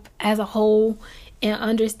job as a whole in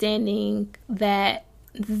understanding that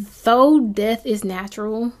though death is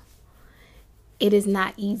natural, it is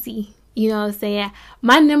not easy. You know what I'm saying?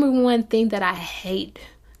 My number one thing that I hate,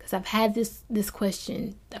 because I've had this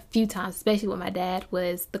question a few times, especially with my dad,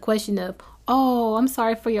 was the question of, oh, I'm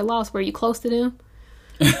sorry for your loss. Were you close to them?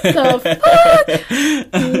 The fuck?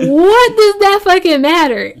 What does that fucking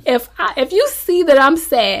matter? If you see that I'm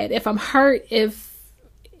sad, if I'm hurt, if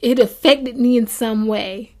it affected me in some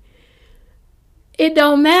way, it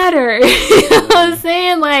don't matter. You know what I'm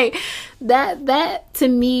saying? Like that to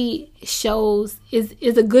me shows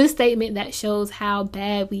is a good statement that shows how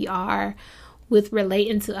bad we are with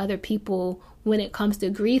relating to other people when it comes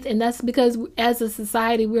to grief. And that's because as a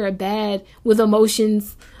society we're bad with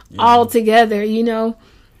emotions all together, you know.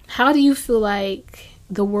 How do you feel like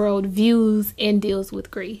the world views and deals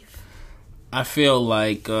with grief? I feel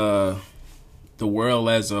like the world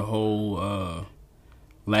as a whole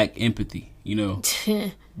lack empathy, you know,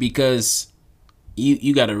 because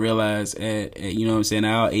you got to realize at you know what I'm saying,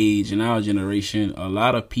 our age and our generation, a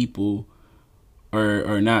lot of people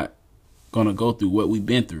are not gonna go through what we've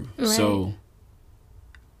been through. Right. So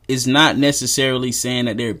it's not necessarily saying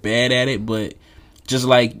that they're bad at it, but just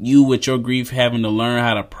like you with your grief having to learn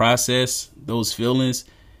how to process those feelings,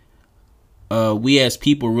 we as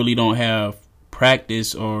people really don't have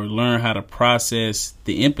practice or learn how to process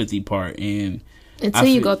the empathy part. And until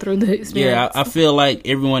you go through the experience. Yeah, I feel like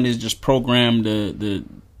everyone is just programmed to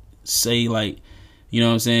say, like, you know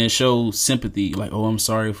what I'm saying, show sympathy, like, oh, I'm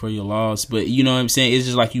sorry for your loss. But you know what I'm saying, it's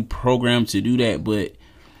just like you programmed to do that. But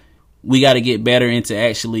we got to get better into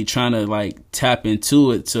actually trying to like tap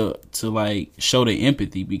into it to like show the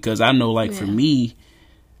empathy, because I know, like, for me,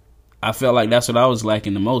 I felt like that's what I was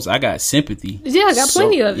lacking the most. I got sympathy. Yeah, I got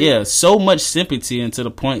plenty of it. Yeah, so much sympathy, and to the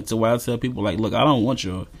point to where I tell people, like, look, I don't want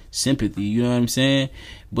your sympathy, you know what I'm saying?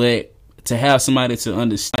 But to have somebody to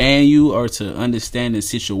understand you or to understand the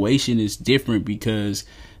situation is different, because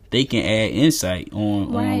they can add insight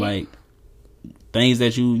on like things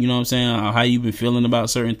that you know what I'm saying, how you've been feeling about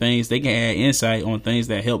certain things. They can add insight on things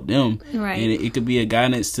that help them. Right. And it could be a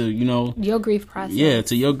guidance to, you know, your grief process. Yeah,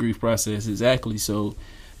 to your grief process. Exactly. So,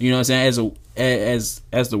 you know what I'm saying,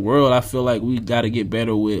 as the world, I feel like we got to get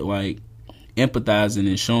better with like empathizing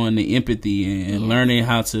and showing the empathy and learning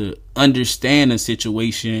how to understand a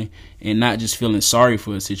situation and not just feeling sorry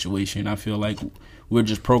for a situation. I feel like we're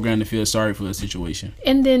just programmed to feel sorry for a situation.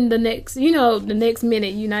 And then the next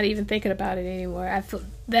minute, you're not even thinking about it anymore. I feel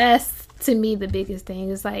that's, to me, the biggest thing.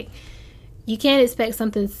 It's like, you can't expect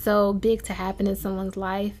something so big to happen in someone's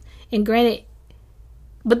life. And granted,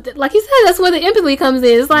 but like you said, that's where the empathy comes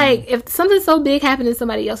in. It's like, if something so big happened in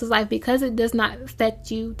somebody else's life, because it does not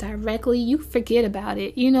affect you directly, you forget about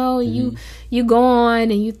it. You know, you go on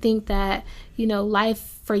and you think that, you know,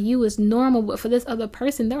 life for you is normal, but for this other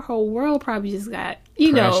person, their whole world probably just got,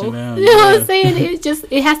 you know what I'm saying?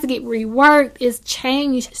 It has to get reworked. It's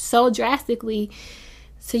changed so drastically.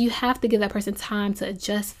 So you have to give that person time to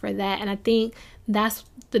adjust for that. And I think that's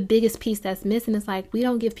the biggest piece that's missing. Is like, we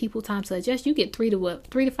don't give people time to adjust. You get 3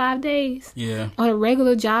 to 5 days on a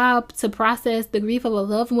regular job to process the grief of a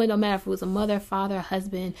loved one, no matter if it was a mother, father,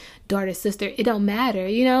 husband, daughter, sister. It don't matter,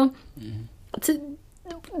 you know? That's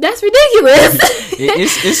ridiculous.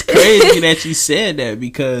 It's crazy that you said that,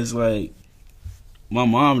 because like my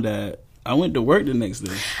mom died. I went to work the next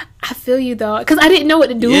day. I feel you though, because I didn't know what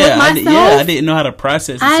to do with myself. I didn't know how to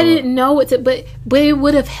process it. I didn't know what to, but it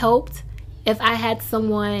would have helped if I had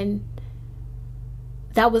someone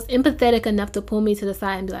that was empathetic enough to pull me to the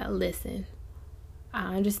side and be like, listen,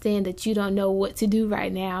 I understand that you don't know what to do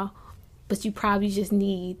right now, but you probably just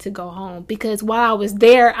need to go home. Because while I was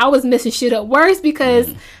there, I was messing shit up worse,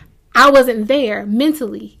 because I wasn't there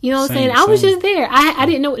mentally. You know what I'm saying? I was just there. I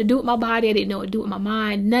didn't know what to do with my body. I didn't know what to do with my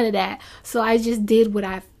mind. None of that. So I just did what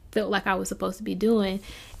I felt like I was supposed to be doing.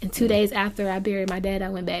 And 2 days after I buried my dad, I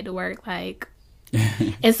went back to work. Like,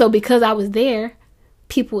 and so because I was there,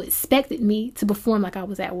 people expected me to perform like I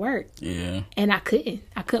was at work. Yeah. And I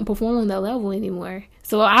couldn't perform on that level anymore.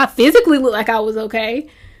 So I physically looked like I was okay,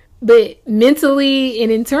 but mentally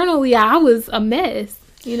and internally, I was a mess,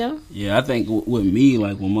 you know? Yeah, I think with me,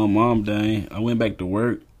 like when my mom died, I went back to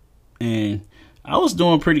work and I was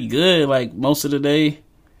doing pretty good, like most of the day.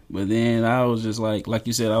 But then I was just like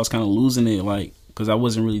you said, I was kind of losing it, like, because I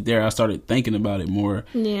wasn't really there. I started thinking about it more.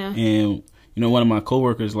 Yeah. And, you know, one of my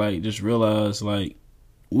coworkers, like, just realized, like,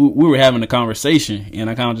 we were having a conversation and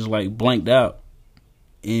I kind of just, like, blanked out.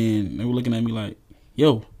 And they were looking at me like,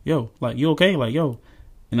 yo, like, you okay? Like, yo.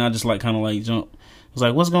 And I just, like, kind of, like, jumped. I was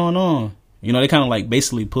like, what's going on? You know, they kind of, like,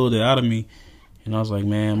 basically pulled it out of me. And I was like,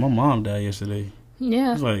 man, my mom died yesterday. Yeah.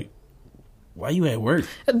 I was like, why you at work?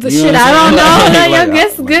 The shit I don't know. I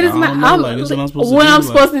guess good as my. What I'm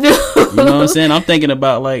supposed to do. You know what I'm saying? I'm thinking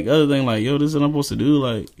about like other thing, like, yo, this is what I'm supposed to do.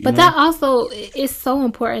 Like, but that also is so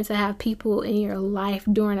important to have people in your life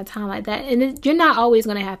during a time like that. And you're not always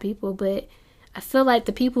going to have people, but I feel like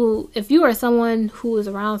the people, if you are someone who is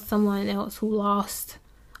around someone else who lost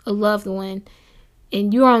a loved one,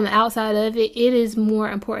 and you're on the outside of it, it is more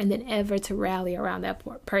important than ever to rally around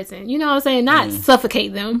that person. You know what I'm saying? Not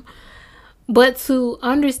suffocate them, but to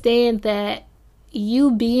understand that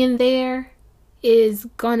you being there is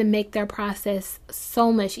going to make their process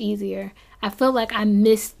so much easier. I feel like I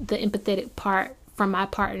missed the empathetic part from my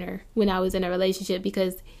partner when I was in a relationship,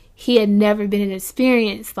 because he had never been in an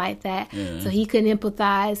experience like that. Yeah. So he couldn't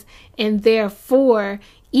empathize. And therefore,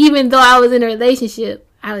 even though I was in a relationship,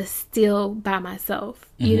 I was still by myself,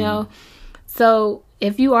 you know? So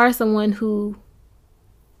if you are someone who,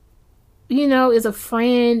 you know, is a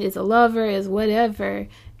friend, is a lover, is whatever,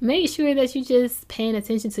 make sure that you just paying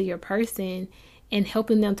attention to your person and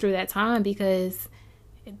helping them through that time, because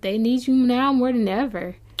they need you now more than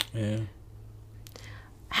ever. Yeah.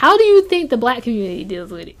 How do you think the Black community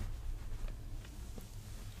deals with it?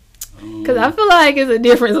 Because I feel like it's a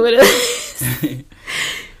difference with us.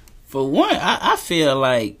 For one, I feel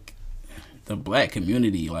like the Black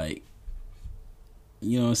community, like,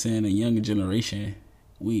 you know what I'm saying, the younger generation,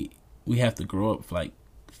 we have to grow up like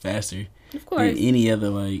faster than any other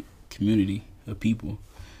like community of people.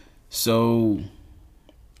 So,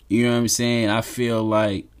 you know what I'm saying, I feel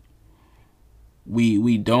like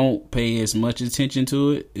we don't pay as much attention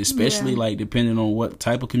to it, especially like depending on what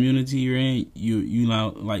type of community you're in. You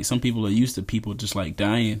know, like some people are used to people just like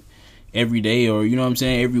dying every day, or you know what I'm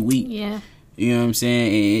saying, every week. Yeah. You know what I'm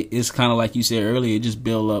saying? And it's kind of like you said earlier, it just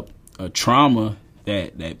build up a trauma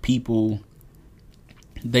that people,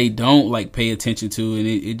 they don't like pay attention to, and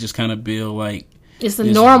it just kind of build like it's a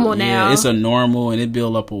normal now. Yeah, it's a normal, and it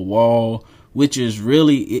build up a wall, which is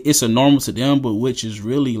really, it's a normal to them, but which is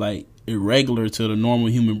really like irregular to the normal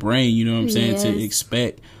human brain. You know what I'm saying? Yes. To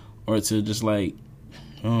expect or to just like,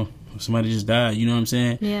 oh, somebody just died. You know what I'm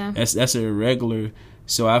saying? Yeah. That's irregular.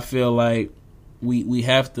 So I feel like we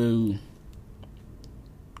have to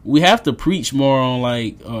preach more on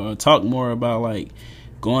like talk more about like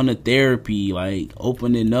going to therapy, like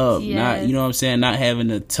opening up, not, you know what I'm saying, not having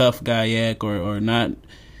a tough guy act or not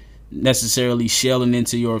necessarily shelling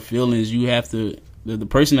into your feelings. You have to, the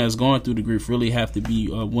person that's going through the grief really have to be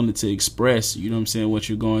willing to express, you know what I'm saying, what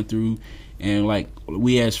you're going through. And like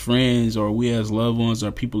we as friends or we as loved ones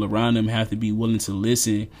or people around them have to be willing to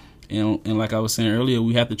listen. And like I was saying earlier,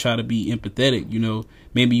 we have to try to be empathetic. You know,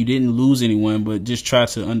 maybe you didn't lose anyone, but just try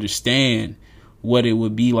to understand what it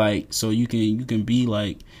would be like, so you can be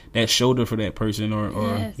like that shoulder for that person, or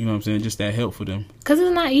yes. You know what I'm saying, just that help for them. Because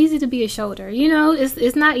it's not easy to be a shoulder. You know,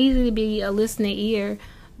 it's not easy to be a listening ear.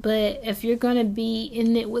 But if you're gonna be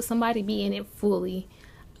in it with somebody, be in it fully.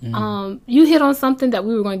 Mm-hmm. You hit on something that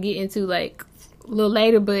we were gonna get into like a little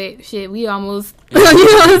later, but shit, we almost, you know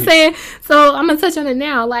what I'm saying? So I'm gonna touch on it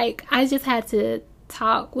now. Like, I just had to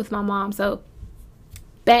talk with my mom. So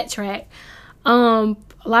backtrack.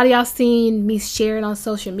 A lot of y'all seen me share it on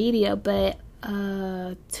social media, but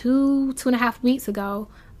 2.5 weeks ago,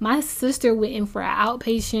 my sister went in for an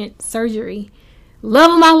outpatient surgery.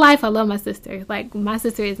 Love of my life, I love my sister. Like, my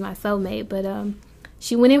sister is my soulmate, but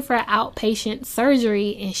she went in for an outpatient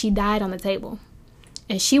surgery and she died on the table.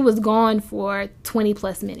 And she was gone for 20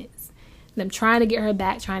 plus minutes. And I'm trying to get her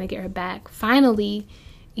back. Finally,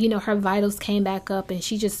 you know, her vitals came back up, and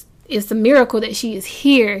she just, it's a miracle that she is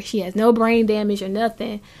here. She has no brain damage or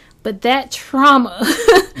nothing. But that trauma,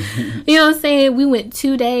 you know what I'm saying? We went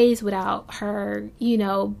 2 days without her, you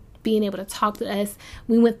know, being able to talk to us.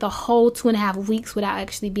 We went the whole 2.5 weeks without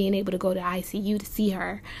actually being able to go to ICU to see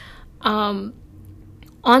her.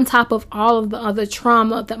 On top of all of the other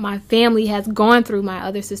trauma that my family has gone through, my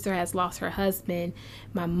other sister has lost her husband.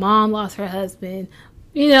 My mom lost her husband.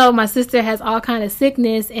 You know, my sister has all kind of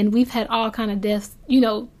sickness, and we've had all kind of deaths, you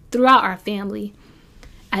know, throughout our family.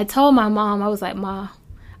 I told my mom, I was like, Ma,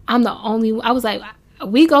 I'm the only, I was like,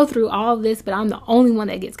 we go through all of this, but I'm the only one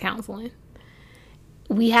that gets counseling.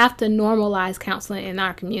 We have to normalize counseling in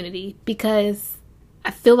our community, because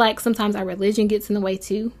I feel like sometimes our religion gets in the way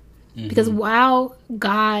too. Mm-hmm. Because while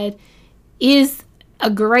God is a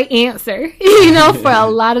great answer, you know, for a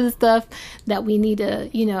lot of the stuff that we need to,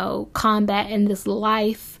 you know, combat in this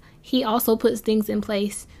life, he also puts things in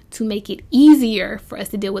place to make it easier for us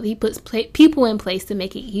to deal with. He puts people in place to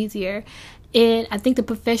make it easier. And I think the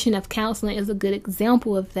profession of counseling is a good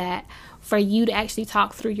example of that, for you to actually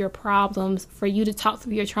talk through your problems, for you to talk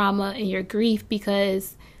through your trauma and your grief,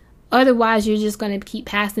 because otherwise you're just going to keep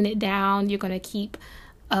passing it down. You're going to keep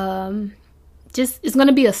it's going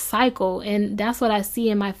to be a cycle. And that's what I see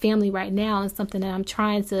in my family right now, and something that I'm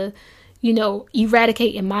trying to, you know,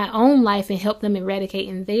 eradicate in my own life and help them eradicate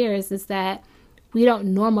in theirs, is that we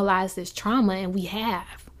don't normalize this trauma, and we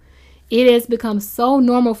have. It has become so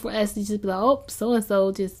normal for us to just be like, oh,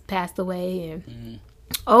 so-and-so just passed away, and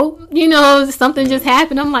oh, you know, something just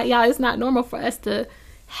happened. I'm like, y'all, it's not normal for us to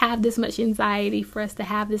have this much anxiety, for us to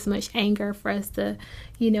have this much anger, for us to,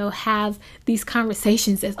 you know, have these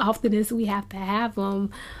conversations as often as we have to have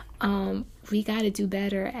them. We got to do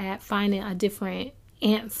better at finding a different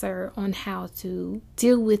answer on how to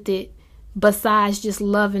deal with it, besides just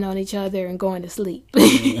loving on each other and going to sleep.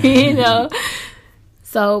 You know?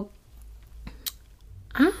 So,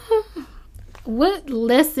 what's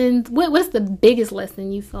the biggest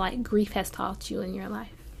lesson you feel like grief has taught you in your life?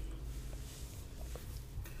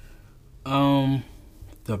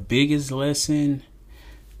 The biggest lesson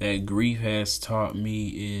that grief has taught me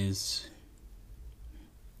is,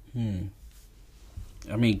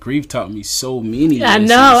 I mean, grief taught me so many lessons.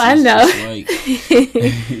 I know.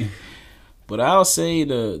 Like, but I'll say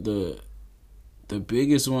the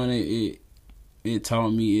biggest one it taught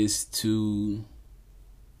me is to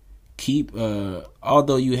keep,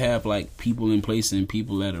 although you have like people in place and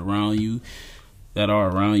people that are around you,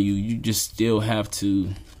 you just still have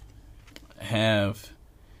to have,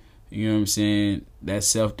 you know what I'm saying, that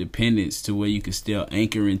self-dependence to where you can still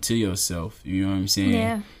anchor into yourself. You know what I'm saying?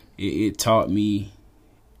 Yeah. It taught me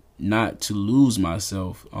not to lose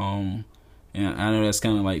myself. And I know that's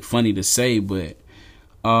kind of like funny to say, but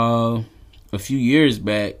a few years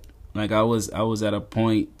back, like I was at a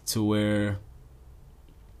point to where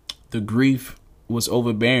the grief was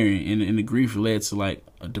overbearing, and the grief led to like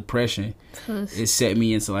a depression. It set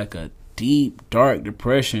me into like a deep, dark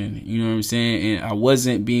depression. You know what I'm saying? And I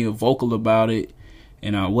wasn't being vocal about it,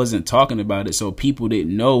 and I wasn't talking about it, so people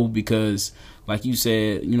didn't know because, like you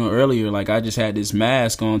said, you know, earlier, like I just had this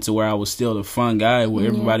mask on to where I was still the fun guy where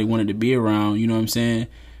everybody wanted to be around. You know what I'm saying?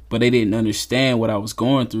 But they didn't understand what I was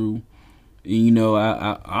going through. And, you know,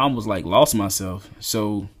 I almost like lost myself.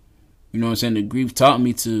 So, you know what I'm saying? The grief taught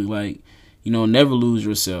me to, like, you know, never lose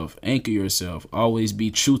yourself, anchor yourself, always be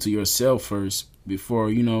true to yourself first before,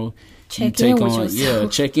 you know, check in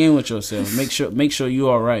with yourself. Make sure you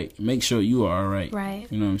are right. Make sure you are all right. Right.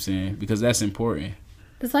 You know what I'm saying? Because that's important.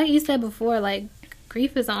 It's like you said before, like,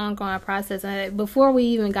 grief is an ongoing process. And before we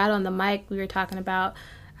even got on the mic, we were talking about,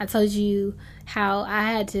 I told you how I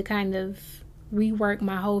had to kind of rework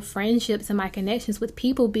my whole friendships and my connections with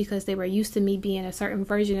people because they were used to me being a certain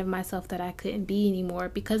version of myself that I couldn't be anymore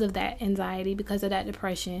because of that anxiety, because of that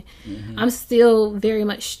depression. Mm-hmm. I'm still very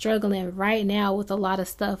much struggling right now with a lot of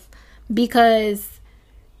stuff because,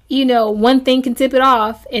 you know, one thing can tip it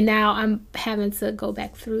off, and now I'm having to go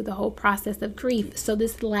back through the whole process of grief. So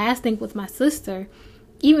this last thing with my sister,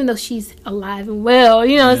 even though she's alive and well,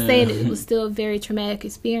 you know what I'm saying, it was still a very traumatic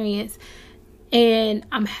experience. And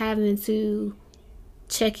I'm having to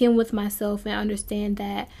check in with myself and understand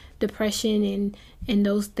that depression and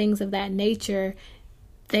those things of that nature,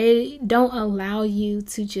 they don't allow you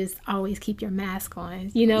to just always keep your mask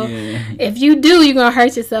on. You know, if you do, you're going to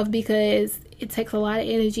hurt yourself because it takes a lot of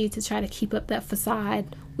energy to try to keep up that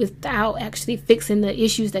facade without actually fixing the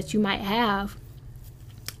issues that you might have.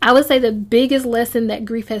 I would say the biggest lesson that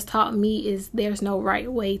grief has taught me is there's no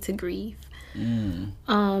right way to grieve.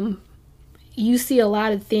 You see a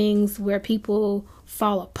lot of things where people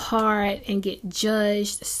fall apart and get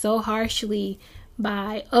judged so harshly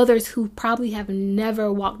by others who probably have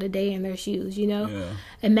never walked a day in their shoes, you know?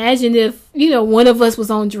 Imagine if, you know, one of us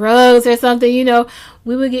was on drugs or something, you know,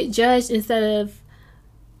 we would get judged instead of,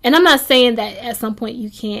 and I'm not saying that at some point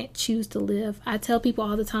you can't choose to live. I tell people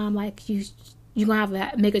all the time, like, you're going to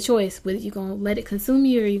have to make a choice whether you're going to let it consume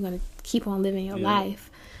you or you're going to keep on living your life.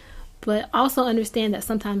 But also understand that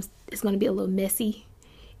sometimes it's going to be a little messy.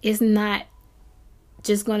 It's not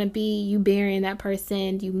just going to be you burying that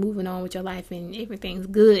person, you moving on with your life and everything's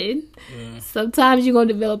good. Sometimes you're going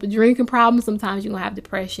to develop a drinking problem. Sometimes you're going to have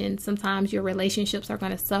depression. Sometimes your relationships are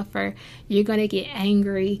going to suffer. You're going to get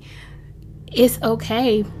angry. It's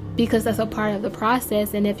okay because that's a part of the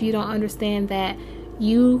process. And if you don't understand that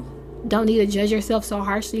you don't need to judge yourself so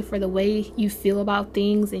harshly for the way you feel about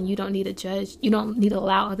things, and you don't need to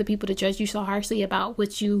allow other people to judge you so harshly about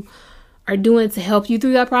what you are doing to help you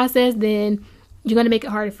through that process, then you're going to make it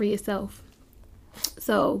harder for yourself.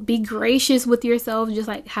 So be gracious with yourself, just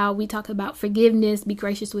like how we talk about forgiveness. Be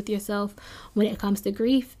gracious with yourself when it comes to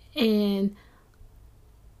grief. And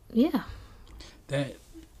that,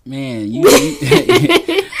 man, you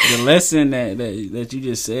the lesson that you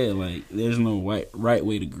just said, like, there's no right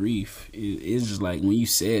way to grief. It's just like when you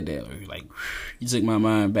said that, like, you took my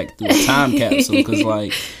mind back through a time capsule, because,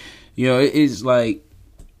 like, you know, it's like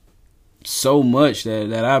so much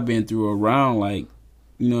that I've been through around, like,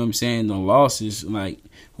 you know what I'm saying, the losses, like,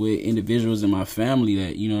 with individuals in my family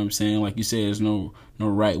that, you know what I'm saying, like you said, there's no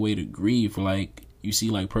right way to grieve. Like, you see,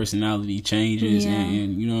 like, personality changes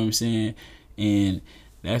and you know what I'm saying, and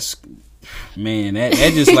that's, man, that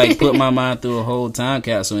just like put my mind through a whole time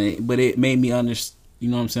capsule. But it made me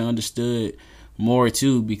understood more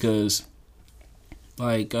too, because,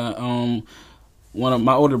 like, one of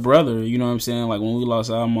my older brother, you know what I'm saying, like, when we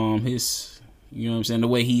lost our mom, his, you know what I'm saying, the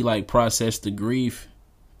way he, like, processed the grief,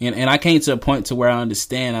 and I came to a point to where I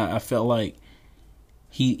understand. I felt like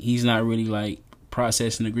he's not really, like,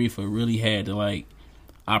 processing the grief, or really had the, like,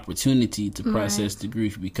 opportunity to process the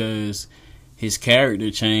grief, because his character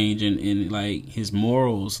change and like his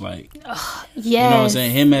morals, like yes. You know what I'm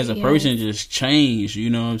saying? Him as a person just changed,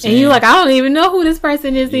 you know what I'm saying? And you're like, I don't even know who this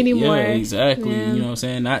person is anymore. Yeah, exactly. Yeah. You know what I'm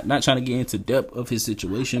saying? Not trying to get into depth of his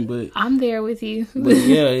situation, but I'm there with you. But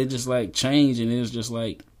yeah, it just like changed, and it was just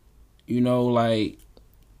like, you know, like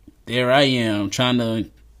there I am trying to,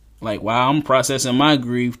 like, while I'm processing my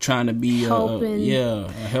grief, trying to be a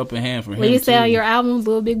helping hand for him. What you say on your album,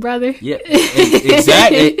 Little Big Brother? Yeah,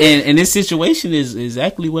 exactly. and this situation is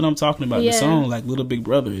exactly what I'm talking about. The song, like Little Big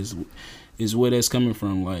Brother, is where that's coming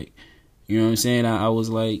from. Like, you know what I'm saying? I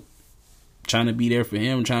was like trying to be there for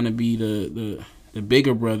him, trying to be the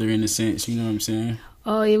bigger brother in a sense. You know what I'm saying?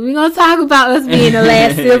 Oh yeah, we're gonna talk about us being the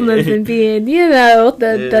last siblings and being, you know,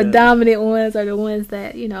 the dominant ones, or the ones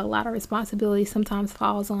that, you know, a lot of responsibility sometimes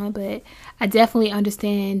falls on. But I definitely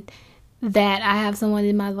understand that I have someone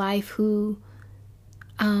in my life who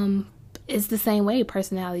is the same way.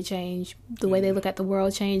 Personality change, the way they look at the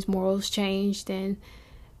world changed, morals changed, and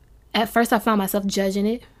at first I found myself judging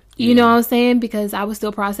it. You know what I'm saying? Because I was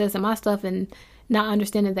still processing my stuff and not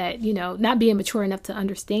understanding that, you know, not being mature enough to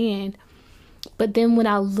understand. But then when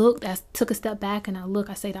I looked, I took a step back and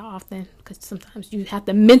I say that often because sometimes you have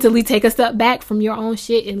to mentally take a step back from your own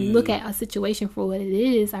shit and look at a situation for what it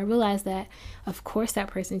is. I realized that, of course, that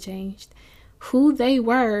person changed. Who they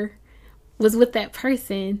were was with that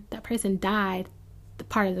person. That person died. The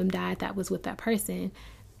part of them died that was with that person.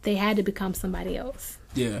 They had to become somebody else.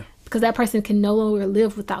 Yeah. Because that person can no longer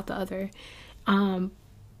live without the other.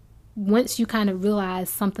 Once you kind of realize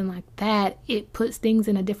something like that, it puts things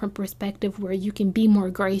in a different perspective where you can be more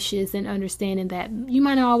gracious and understanding that you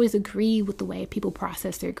might not always agree with the way people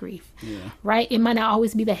process their grief, right? It might not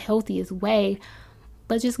always be the healthiest way,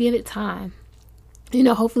 but just give it time. You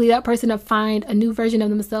know, hopefully that person will find a new version of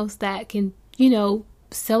themselves that can, you know,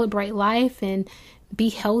 celebrate life and be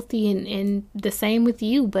healthy, and the same with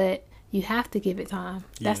you, but you have to give it time.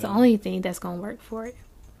 That's the only thing that's going to work for it.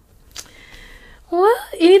 Well,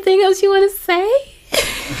 anything else you want to say?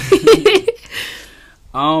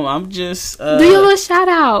 I'm just do your little shout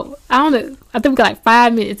out. I don't know. I think we got like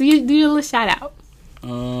 5 minutes. Do your little shout out.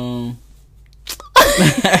 Oh,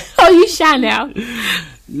 you shy now?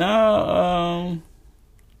 No.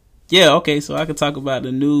 Yeah. Okay. So I can talk about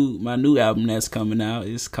my new album that's coming out.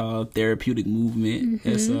 It's called Therapeutic Movement.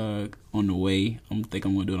 It's on the way. I think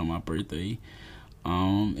I'm gonna do it on my birthday.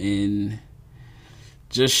 And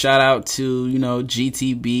just shout out to, you know,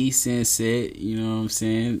 GTB, Sunset, you know what I'm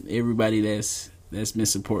saying? Everybody that's been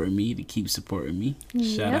supporting me, to keep supporting me.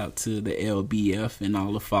 Yep. Shout out to the LBF and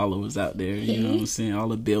all the followers out there, you know what I'm saying? All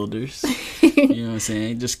the builders. You know what I'm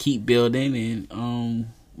saying? Just keep building, and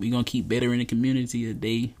we're going to keep bettering the community a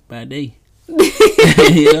day by day.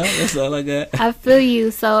 You know, that's all I got. I feel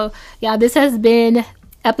you. So, y'all, this has been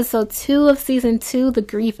episode 2 of season 2, the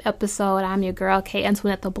grief episode. I'm your girl, K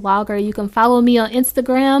Antoinette the blogger. You can follow me on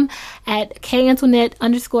Instagram at K Antoinette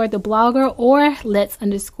 _ the blogger, or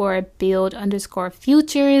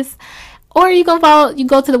let's_build_futures. Or you can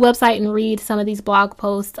go to the website and read some of these blog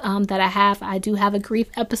posts that I have. I do have a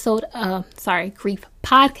grief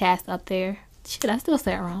podcast up there. Shit, I still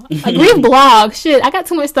say it wrong. A grief blog. Shit, I got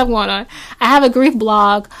too much stuff going on. I have a grief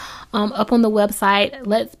blog up on the website,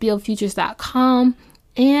 letsbuildfutures.com.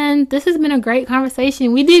 And this has been a great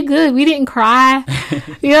conversation. We did good. We didn't cry.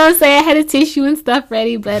 You know what I'm saying? I had a tissue and stuff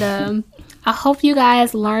ready. But I hope you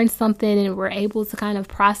guys learned something and were able to kind of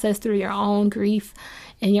process through your own grief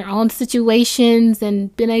and your own situations,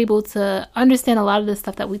 and been able to understand a lot of the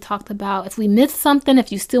stuff that we talked about. If we missed something,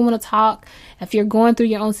 if you still want to talk, if you're going through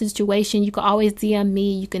your own situation, you can always DM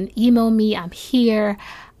me. You can email me. I'm here.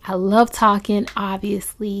 I love talking,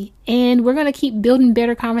 obviously. And we're going to keep building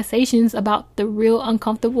better conversations about the real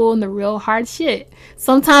uncomfortable and the real hard shit.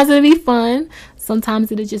 Sometimes it'll be fun.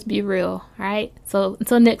 Sometimes it'll just be real, right? So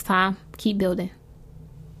until next time, keep building.